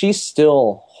 She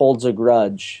still holds a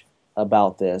grudge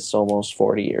about this almost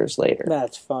 40 years later.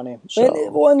 That's funny.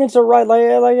 And it's a ride,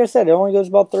 like I said, it only goes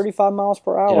about 35 miles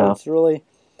per hour. Yeah. It's really,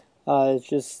 it's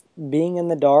just being in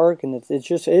the dark, and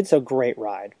it's a great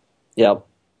ride. Yep.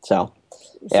 So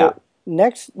yeah.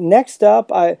 Next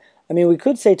up, I mean, we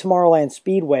could say Tomorrowland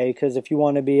Speedway, because if you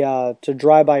want to be to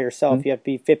drive by yourself, you have to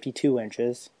be 52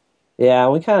 inches. Yeah,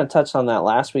 we kind of touched on that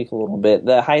last week a little bit.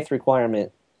 The height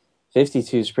requirement,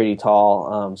 52 is pretty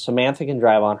tall. Samantha can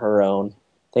drive on her own.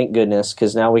 Thank goodness,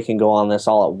 because now we can go on this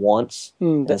all at once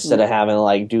instead of having to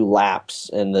like do laps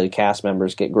and the cast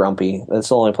members get grumpy. That's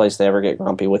the only place they ever get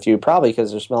grumpy with you, probably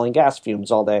because they're smelling gas fumes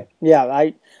all day. Yeah,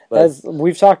 as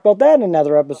we've talked about that in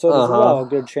another episode as well. A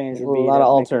good change would be a lot of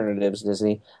alternatives,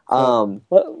 Disney. Yeah,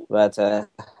 but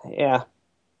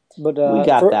we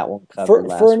got that one covered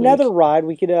last for another week. ride.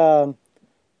 We could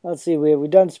let's see, we've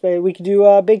done space. We could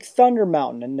do Big Thunder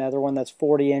Mountain, another one that's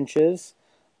 40 inches.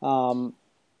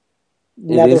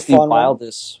 It is the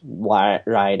wildest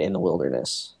ride in the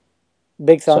wilderness.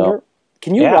 Big Thunder?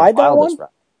 Can you ride that one?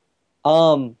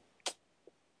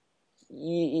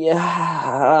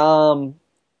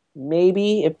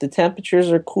 Maybe if the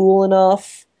temperatures are cool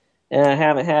enough and I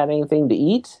haven't had anything to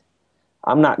eat.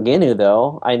 I'm not gonna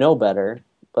though. I know better.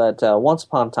 But once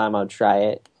upon a time, I would try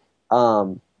it.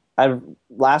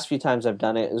 Last few times I've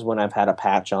done it is when I've had a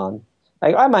patch on.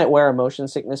 Like I might wear a motion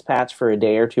sickness patch for a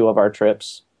day or two of our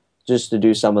trips, just to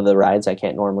do some of the rides I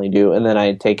can't normally do, and then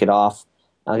I take it off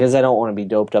because I don't want to be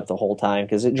doped up the whole time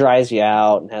because it dries you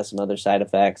out and has some other side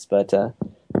effects. But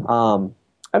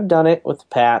I've done it with the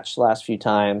patch the last few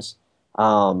times.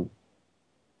 One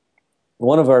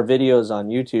of our videos on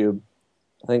YouTube,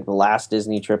 I think the last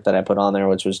Disney trip that I put on there,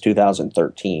 which was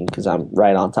 2013, because I'm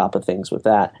right on top of things with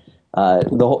that.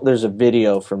 There's a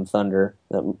video from Thunder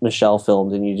that Michelle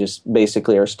filmed, and you just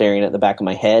basically are staring at the back of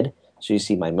my head. So you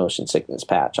see my motion sickness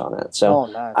patch on it. So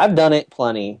nice. I've done it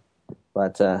plenty,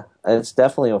 but it's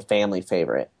definitely a family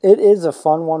favorite. It is a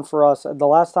fun one for us. The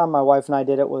last time my wife and I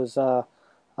did it was a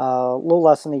little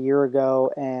less than a year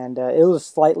ago, and it was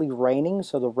slightly raining,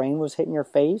 so the rain was hitting your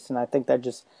face, and I think that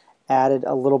just added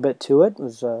a little bit to it. It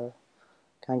was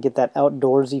kind of get that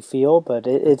outdoorsy feel, but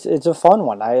it's a fun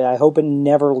one. I hope it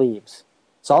never leaves.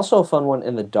 It's also a fun one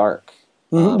in the dark.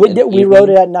 We rode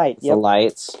it at night. Yep. The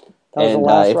lights. And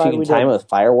if you can time it with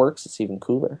fireworks, it's even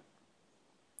cooler.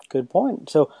 Good point.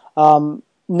 So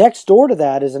next door to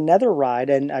that is another ride,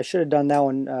 and I should have done that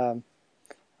one.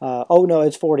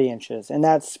 It's 40 inches, and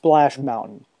that's Splash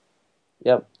Mountain.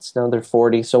 Yep, it's another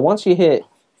 40. So once you hit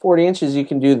 40 inches, you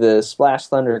can do the Splash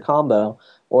Thunder combo,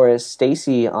 or as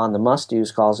Stacy on the Must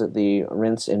Do's calls it, the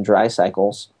rinse and dry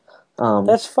cycles.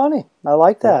 That's funny. I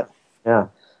like that. Yeah.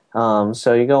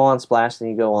 So you go on Splash, then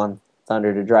you go on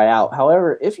Thunder to dry out.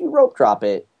 However, if you rope drop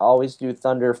it, always do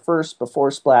Thunder first before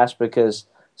Splash, because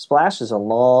Splash is a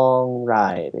long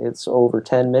ride. It's over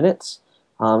 10 minutes.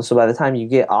 So by the time you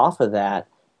get off of that,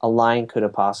 a line could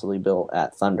have possibly built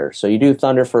at Thunder. So you do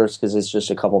Thunder first because it's just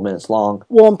a couple minutes long.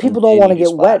 Well, and people don't want to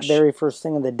get wet very first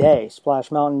thing of the day. Splash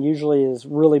Mountain usually is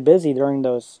really busy during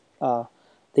those the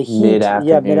heat.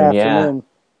 Mid-afternoon. Yeah.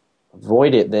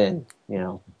 Avoid it then.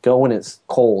 Go when it's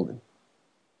cold and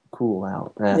cool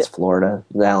out. That's Florida.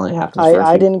 That only happens for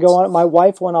I didn't go on it. My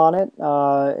wife went on it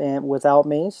and without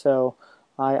me, so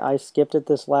I skipped it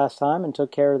this last time and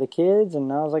took care of the kids,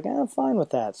 and I was like, I'm fine with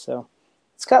that. So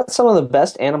it's got some of the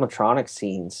best animatronic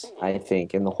scenes, I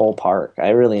think, in the whole park. I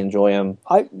really enjoy them.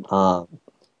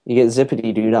 You get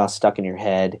Zippity Doodah stuck in your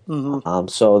head. Mm-hmm.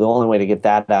 So the only way to get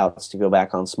that out is to go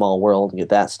back on Small World and get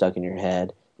that stuck in your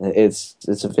head. It's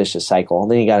a vicious cycle. And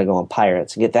then you got to go on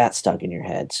Pirates and get that stuck in your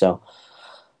head. So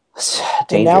it's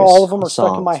dangerous. And now all of them are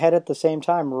stuck in my head at the same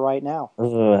time right now.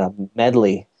 A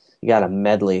medley. You got a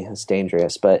medley. It's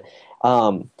dangerous. But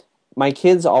my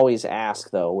kids always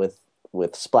ask, though, with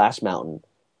Splash Mountain,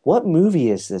 what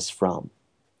movie is this from?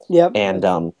 Yep.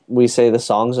 And we say the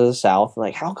Songs of the South.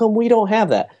 Like, how come we don't have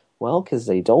that? Well, because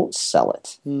they don't sell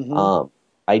it. Mm-hmm.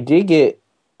 I did get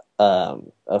a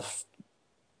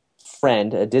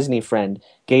Disney friend,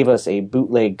 gave us a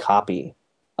bootleg copy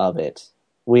of it.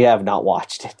 We have not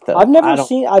watched it though. I've never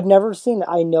seen it.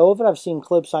 I know of it. I've seen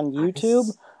clips on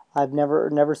YouTube. I've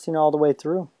never seen it all the way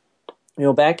through.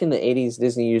 Back in the 80s,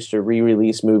 Disney used to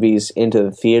re-release movies into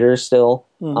the theater still,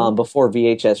 before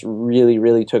VHS really,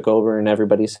 really took over in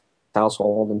everybody's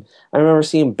household. And I remember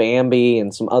seeing Bambi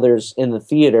and some others in the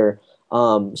theater.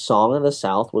 Song of the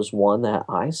South was one that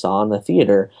I saw in the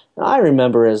theater. And I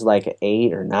remember as like an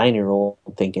 8 or 9-year-old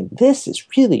thinking, this is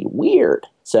really weird.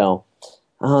 So,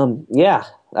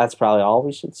 that's probably all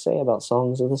we should say about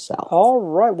Songs of the South. All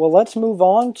right. Well, let's move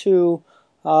on to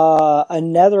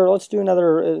let's do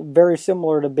another very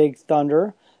similar to Big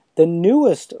Thunder. The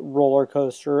newest roller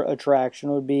coaster attraction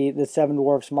would be the Seven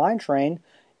Dwarfs Mine Train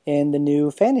in the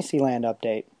new Fantasyland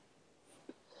update.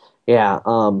 Yeah,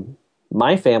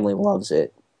 my family loves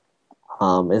it.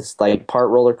 It's like part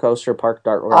roller coaster, part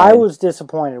dark ride. I was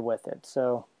disappointed with it,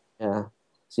 so. Yeah.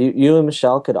 So you and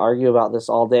Michelle could argue about this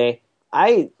all day.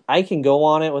 I can go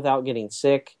on it without getting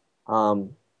sick,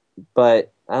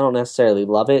 but I don't necessarily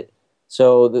love it.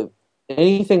 So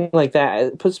anything like that,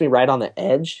 it puts me right on the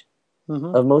edge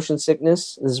of motion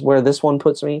sickness. This is where this one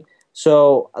puts me.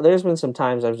 So there's been some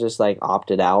times I've just like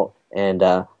opted out, and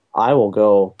I will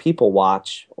go people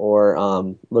watch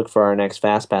or look for our next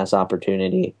fast pass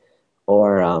opportunity,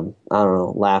 or I don't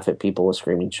know, laugh at people with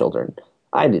screaming children.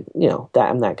 I'm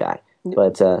that guy.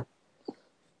 But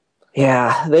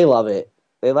yeah, they love it.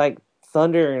 They like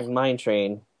Thunder and Mine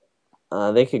Train.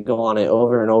 They could go on it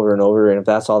over and over and over, and if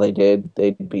that's all they did,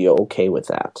 they'd be okay with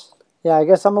that. Yeah, I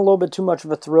guess I'm a little bit too much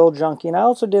of a thrill junkie, and I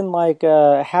also didn't like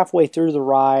halfway through the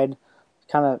ride,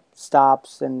 kind of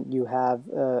stops, and you have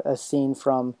a scene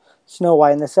from Snow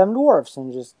White and the Seven Dwarfs,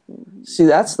 and just see,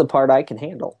 that's the part I can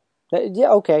handle.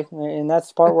 Yeah, okay, and that's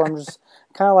the part where I'm just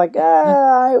kind of like,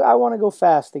 I want to go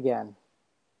fast again.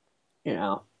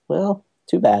 Yeah, well,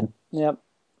 too bad. Yep.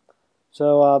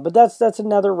 So, but that's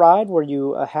another ride where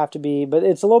you have to be, but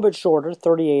it's a little bit shorter,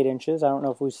 38 inches. I don't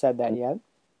know if we said that yet.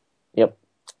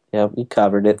 Yep, you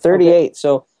covered it. 38. Okay.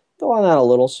 So go on that a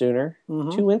little sooner.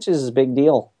 2 inches is a big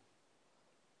deal.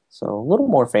 So a little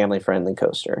more family friendly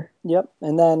coaster. Yep,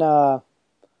 and then I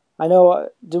know.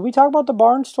 Did we talk about the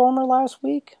Barnstormer last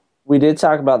week? We did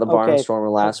talk about the Barnstormer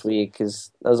last week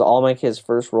because that was all my kids'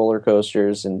 first roller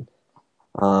coasters, and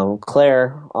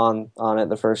Claire on it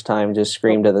the first time just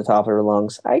screamed at the top of her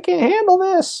lungs, "I can't handle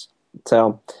this!"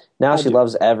 So now she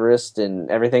loves Everest and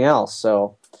everything else.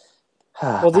 So,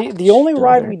 well, the only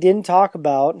ride we didn't talk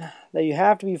about that you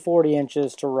have to be 40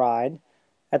 inches to ride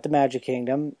at the Magic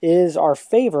Kingdom is our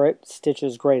favorite,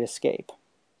 Stitch's Great Escape.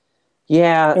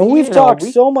 Yeah, and we've talked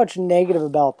so much negative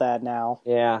about that now.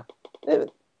 Yeah,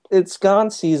 it's gone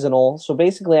seasonal. So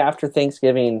basically, after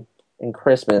Thanksgiving and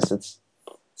Christmas, it's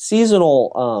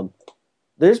seasonal.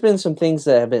 There's been some things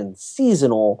that have been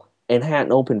seasonal and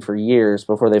hadn't opened for years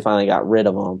before they finally got rid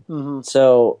of them.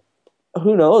 So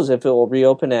who knows if it will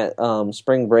reopen at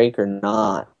spring break or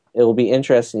not. It will be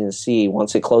interesting to see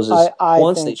once it closes.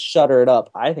 Once they shutter it up,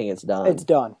 I think it's done. It's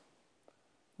done.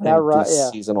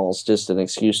 Seasonal is just an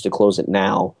excuse to close it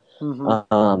now,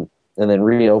 and then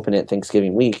reopen it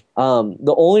Thanksgiving week.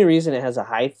 The only reason it has a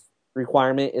height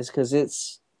requirement is because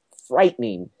it's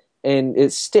frightening. And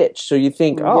it's Stitch, so you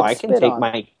think, I can take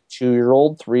my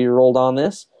 2-year-old, 3-year-old on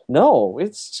this. No,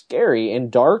 it's scary and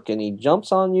dark, and he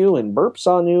jumps on you and burps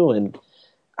on you. And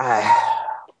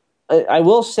I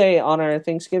will say, on our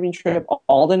Thanksgiving trip,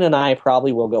 Alden and I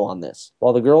probably will go on this.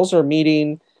 While the girls are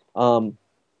meeting the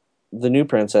new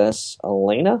princess,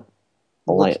 Elena?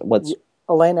 What's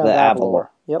Elena the Avalor.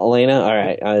 Yep. Elena, all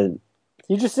right.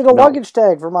 You just did a luggage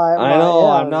tag for my... I know,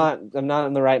 yeah. I'm not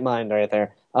in the right mind right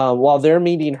there. While they're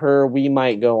meeting her, we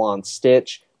might go on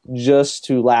Stitch just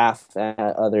to laugh at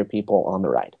other people on the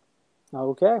ride.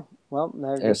 Okay. Well,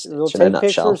 we'll take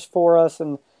pictures for us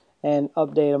and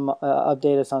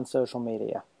update us on social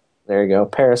media. There you go.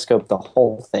 Periscope the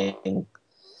whole thing. It'll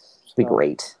be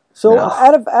great. So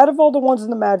out of all the ones in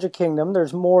the Magic Kingdom,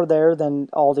 there's more there than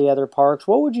all the other parks.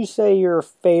 What would you say your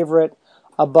favorite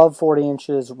above 40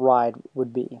 inches ride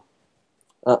would be?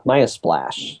 Mine is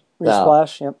Splash.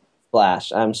 Splash, yep.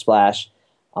 Splash. I'm Splash.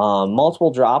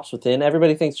 Multiple drops within.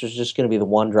 Everybody thinks there's just going to be the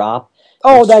one drop.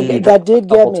 Oh, that did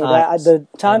get me. The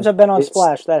times I've been on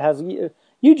Splash, that has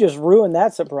you just ruined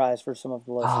that surprise for some of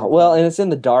the listeners. Well, and it's in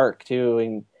the dark too.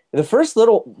 And the first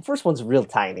one's real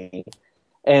tiny,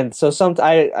 and so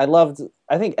I loved.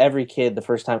 I think every kid the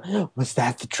first time, was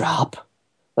that the drop?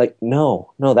 Like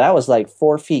no, that was like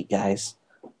 4 feet, guys.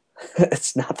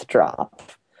 It's not the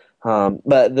drop.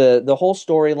 But the whole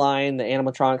storyline, the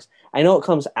animatronics, I know it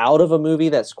comes out of a movie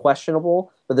that's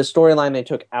questionable, but the storyline they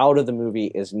took out of the movie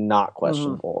is not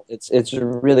questionable. It's a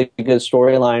really good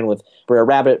storyline with Brer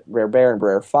Rabbit, Brer Bear, and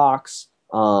Brer Fox.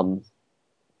 That's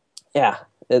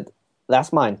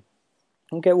mine.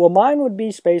 Okay, well, mine would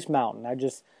be Space Mountain.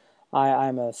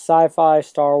 I'm a sci-fi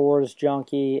Star Wars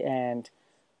junkie, and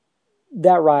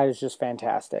that ride is just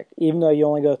fantastic. Even though you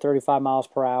only go 35 miles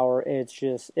per hour,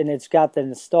 it's got the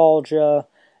nostalgia,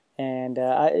 and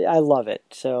I love it.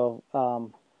 So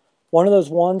one of those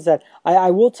ones that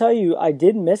I will tell you, I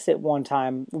did miss it one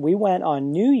time. We went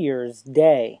on New Year's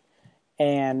Day,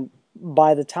 and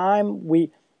by the time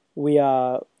we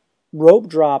rope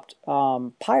dropped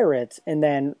Pirates and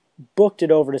then booked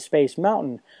it over to Space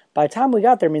Mountain, by the time we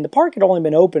got there, the park had only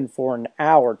been open for an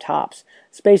hour tops.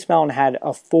 Space Mountain had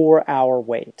a 4-hour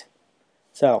wait.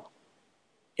 So,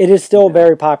 it is still a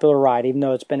very popular ride, even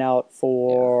though it's been out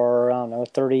for,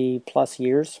 30 plus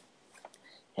years.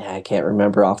 Yeah, I can't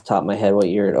remember off the top of my head what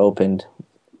year it opened.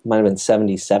 It might have been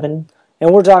 77.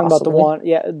 And we're talking about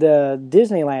the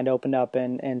Disneyland opened up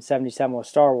in 77 with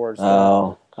Star Wars.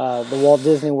 The Walt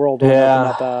Disney World opened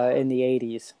up in the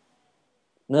 80s.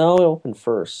 No, it opened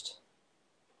first.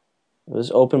 It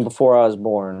was open before I was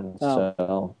born,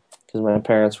 so because my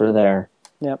parents were there.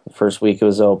 Yep. The first week it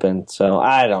was open, so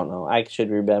I don't know. I should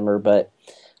remember, but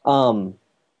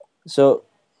so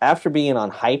after being on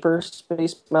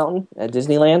Hyperspace Mountain at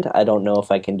Disneyland, I don't know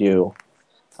if I can do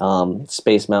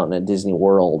Space Mountain at Disney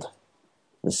World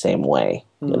the same way.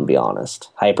 To be honest,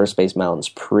 Hyperspace Mountain's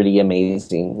pretty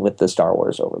amazing with the Star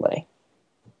Wars overlay.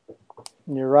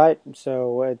 You're right.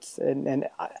 So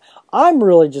I'm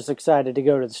really just excited to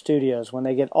go to the studios when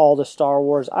they get all the Star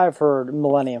Wars. I've heard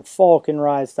Millennium Falcon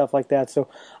ride, stuff like that. So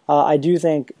I do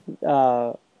think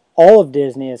all of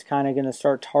Disney is kind of going to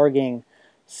start targeting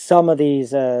some of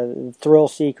these thrill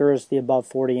seekers, the above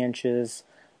 40 inches,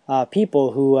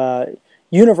 people who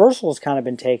Universal has kind of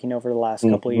been taking over the last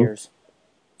couple of years.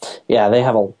 Yeah, they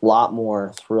have a lot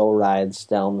more thrill rides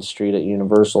down the street at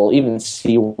Universal. Even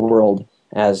SeaWorld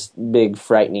has big,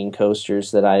 frightening coasters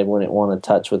that I wouldn't want to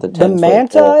touch with a 10-foot The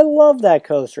Manta, pole. I love that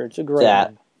coaster. It's a great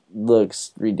That one.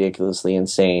 looks ridiculously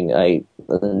insane.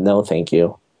 No, thank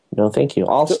you. No, thank you.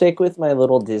 I'll stick with my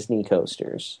little Disney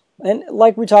coasters. And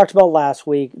like we talked about last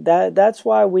week, that's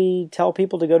why we tell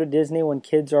people to go to Disney when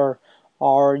kids are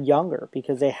younger,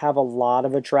 because they have a lot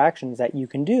of attractions that you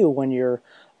can do when you're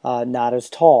not as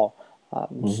tall.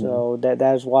 So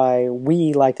that is why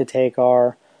we like to take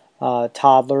our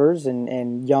toddlers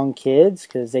and young kids,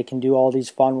 because they can do all these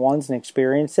fun ones and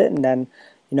experience it. And then,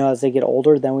 as they get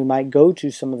older, then we might go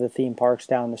to some of the theme parks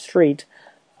down the street.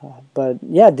 But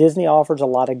yeah, Disney offers a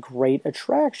lot of great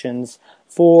attractions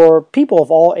for people of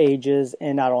all ages.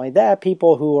 And not only that,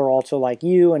 people who are also like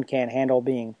you and can't handle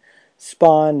being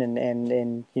spun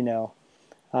and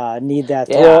need that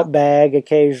throw-up bag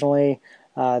occasionally.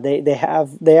 They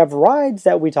have rides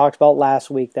that we talked about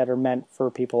last week that are meant for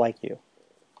people like you.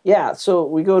 Yeah, so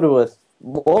we go to a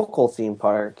local theme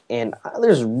park, and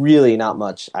there's really not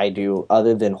much I do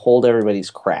other than hold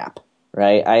everybody's crap,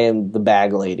 right? I am the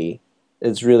bag lady.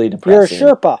 It's really depressing. You're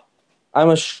a Sherpa. I'm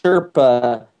a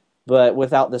Sherpa, but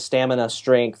without the stamina,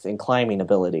 strength, and climbing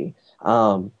ability.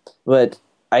 But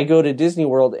I go to Disney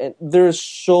World, and there's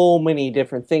so many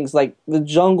different things. Like the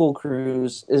Jungle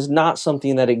Cruise is not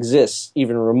something that exists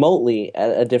even remotely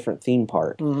at a different theme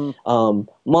park.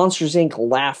 Monsters Inc.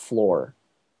 Laugh Floor,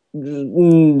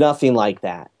 nothing like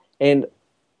that. And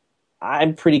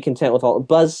I'm pretty content with all.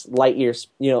 Buzz Lightyear,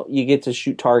 you get to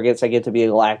shoot targets. I get to be a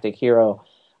galactic hero.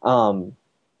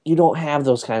 You don't have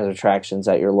those kinds of attractions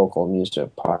at your local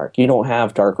amusement park. You don't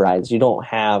have dark rides. You don't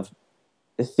have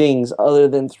things other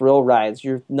than thrill rides.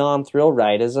 Your non-thrill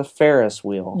ride is a Ferris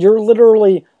wheel. You're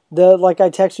literally like I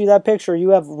text you that picture.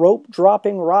 You have rope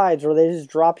dropping rides where they just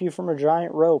drop you from a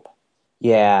giant rope.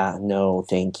 Yeah, no,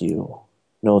 thank you.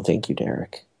 No, thank you,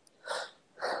 Derek.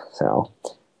 So,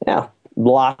 yeah,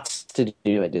 lots to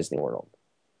do at Disney World.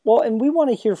 Well, and we want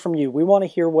to hear from you. We want to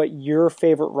hear what your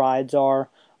favorite rides are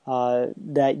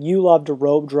that you love to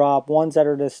rope drop, ones that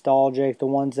are nostalgic, the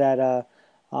ones that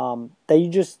that you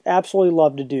just absolutely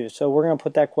love to do. So we're going to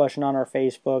put that question on our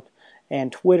Facebook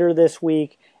and Twitter this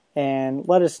week, and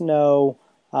let us know,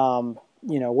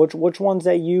 which ones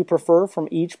that you prefer from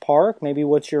each park. Maybe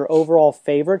what's your overall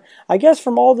favorite. I guess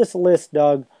from all this list,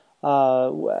 Doug, we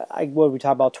talked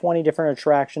about 20 different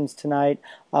attractions tonight.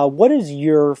 What is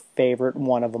your favorite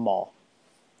one of them all?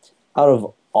 Out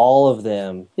of all of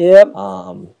them, yep.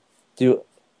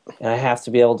 And I have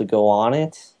to be able to go on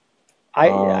it?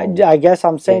 I guess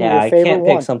I'm saying your favorite one. I can't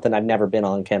pick something I've never been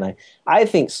on, can I? I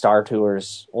think Star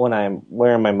Tours, when I'm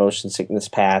wearing my motion sickness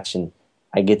patch and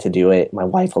I get to do it, my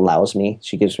wife allows me.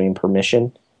 She gives me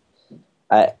permission.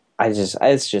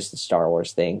 It's just a Star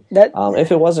Wars thing.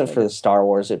 If it wasn't for the Star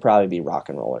Wars, it'd probably be Rock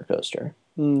and Roller Coaster.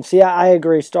 See, I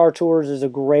agree. Star Tours is a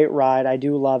great ride. I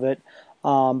do love it.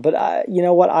 But you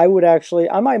know what?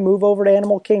 I might move over to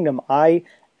Animal Kingdom. I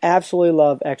absolutely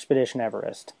love Expedition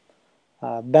Everest.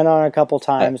 Been on it a couple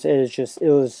times. It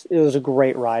was a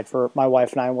great ride for my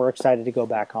wife and I, and we're excited to go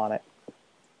back on it.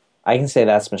 I can say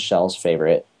that's Michelle's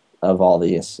favorite of all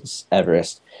these,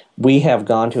 Everest. We have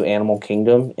gone to Animal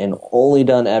Kingdom and only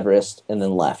done Everest and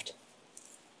then left.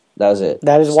 That was it.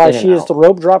 That is why she is the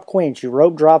rope drop queen. She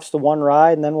rope drops the one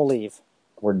ride and then we'll leave.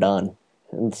 We're done.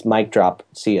 It's mic drop.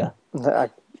 See ya. I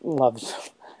love it.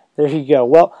 There you go.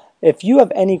 Well, if you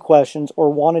have any questions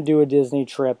or want to do a Disney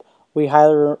trip, we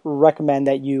highly recommend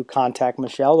that you contact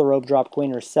Michelle, the rope drop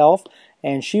queen herself,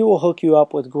 and she will hook you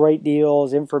up with great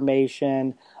deals,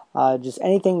 information, just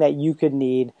anything that you could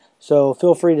need. So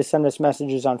feel free to send us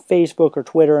messages on Facebook or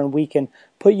Twitter, and we can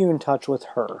put you in touch with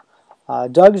her.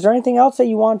 Doug, is there anything else that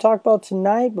you want to talk about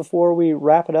tonight before we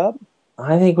wrap it up?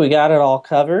 I think we got it all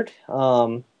covered.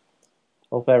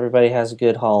 Hope everybody has a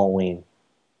good Halloween.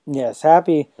 Yes,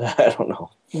 happy. I don't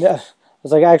know. Yeah, I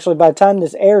was like, actually, by the time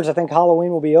this airs, I think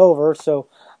Halloween will be over. So,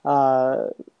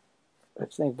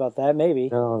 let's think about that. Maybe.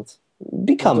 No, it's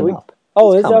be coming up.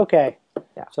 Oh, it's it's okay.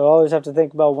 Yeah. So I always have to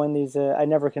think about when these. I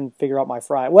never can figure out my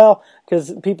Friday. Well,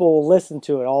 because people will listen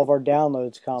to it. All of our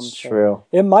downloads come. It's true.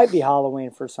 It might be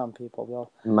Halloween for some people,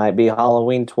 though. It might be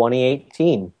Halloween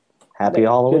 2018. Happy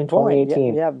Halloween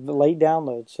 2018. Yeah, late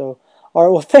downloads. So, all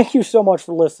right. Well, thank you so much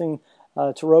for listening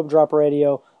to Rope Drop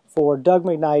Radio. For Doug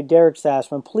McKnight, Derek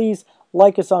Sassman, please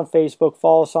like us on Facebook,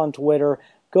 follow us on Twitter,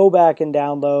 go back and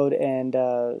download and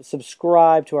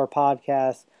subscribe to our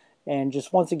podcast. And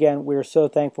just once again, we are so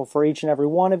thankful for each and every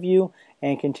one of you,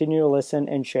 and continue to listen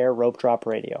and share Rope Drop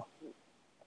Radio.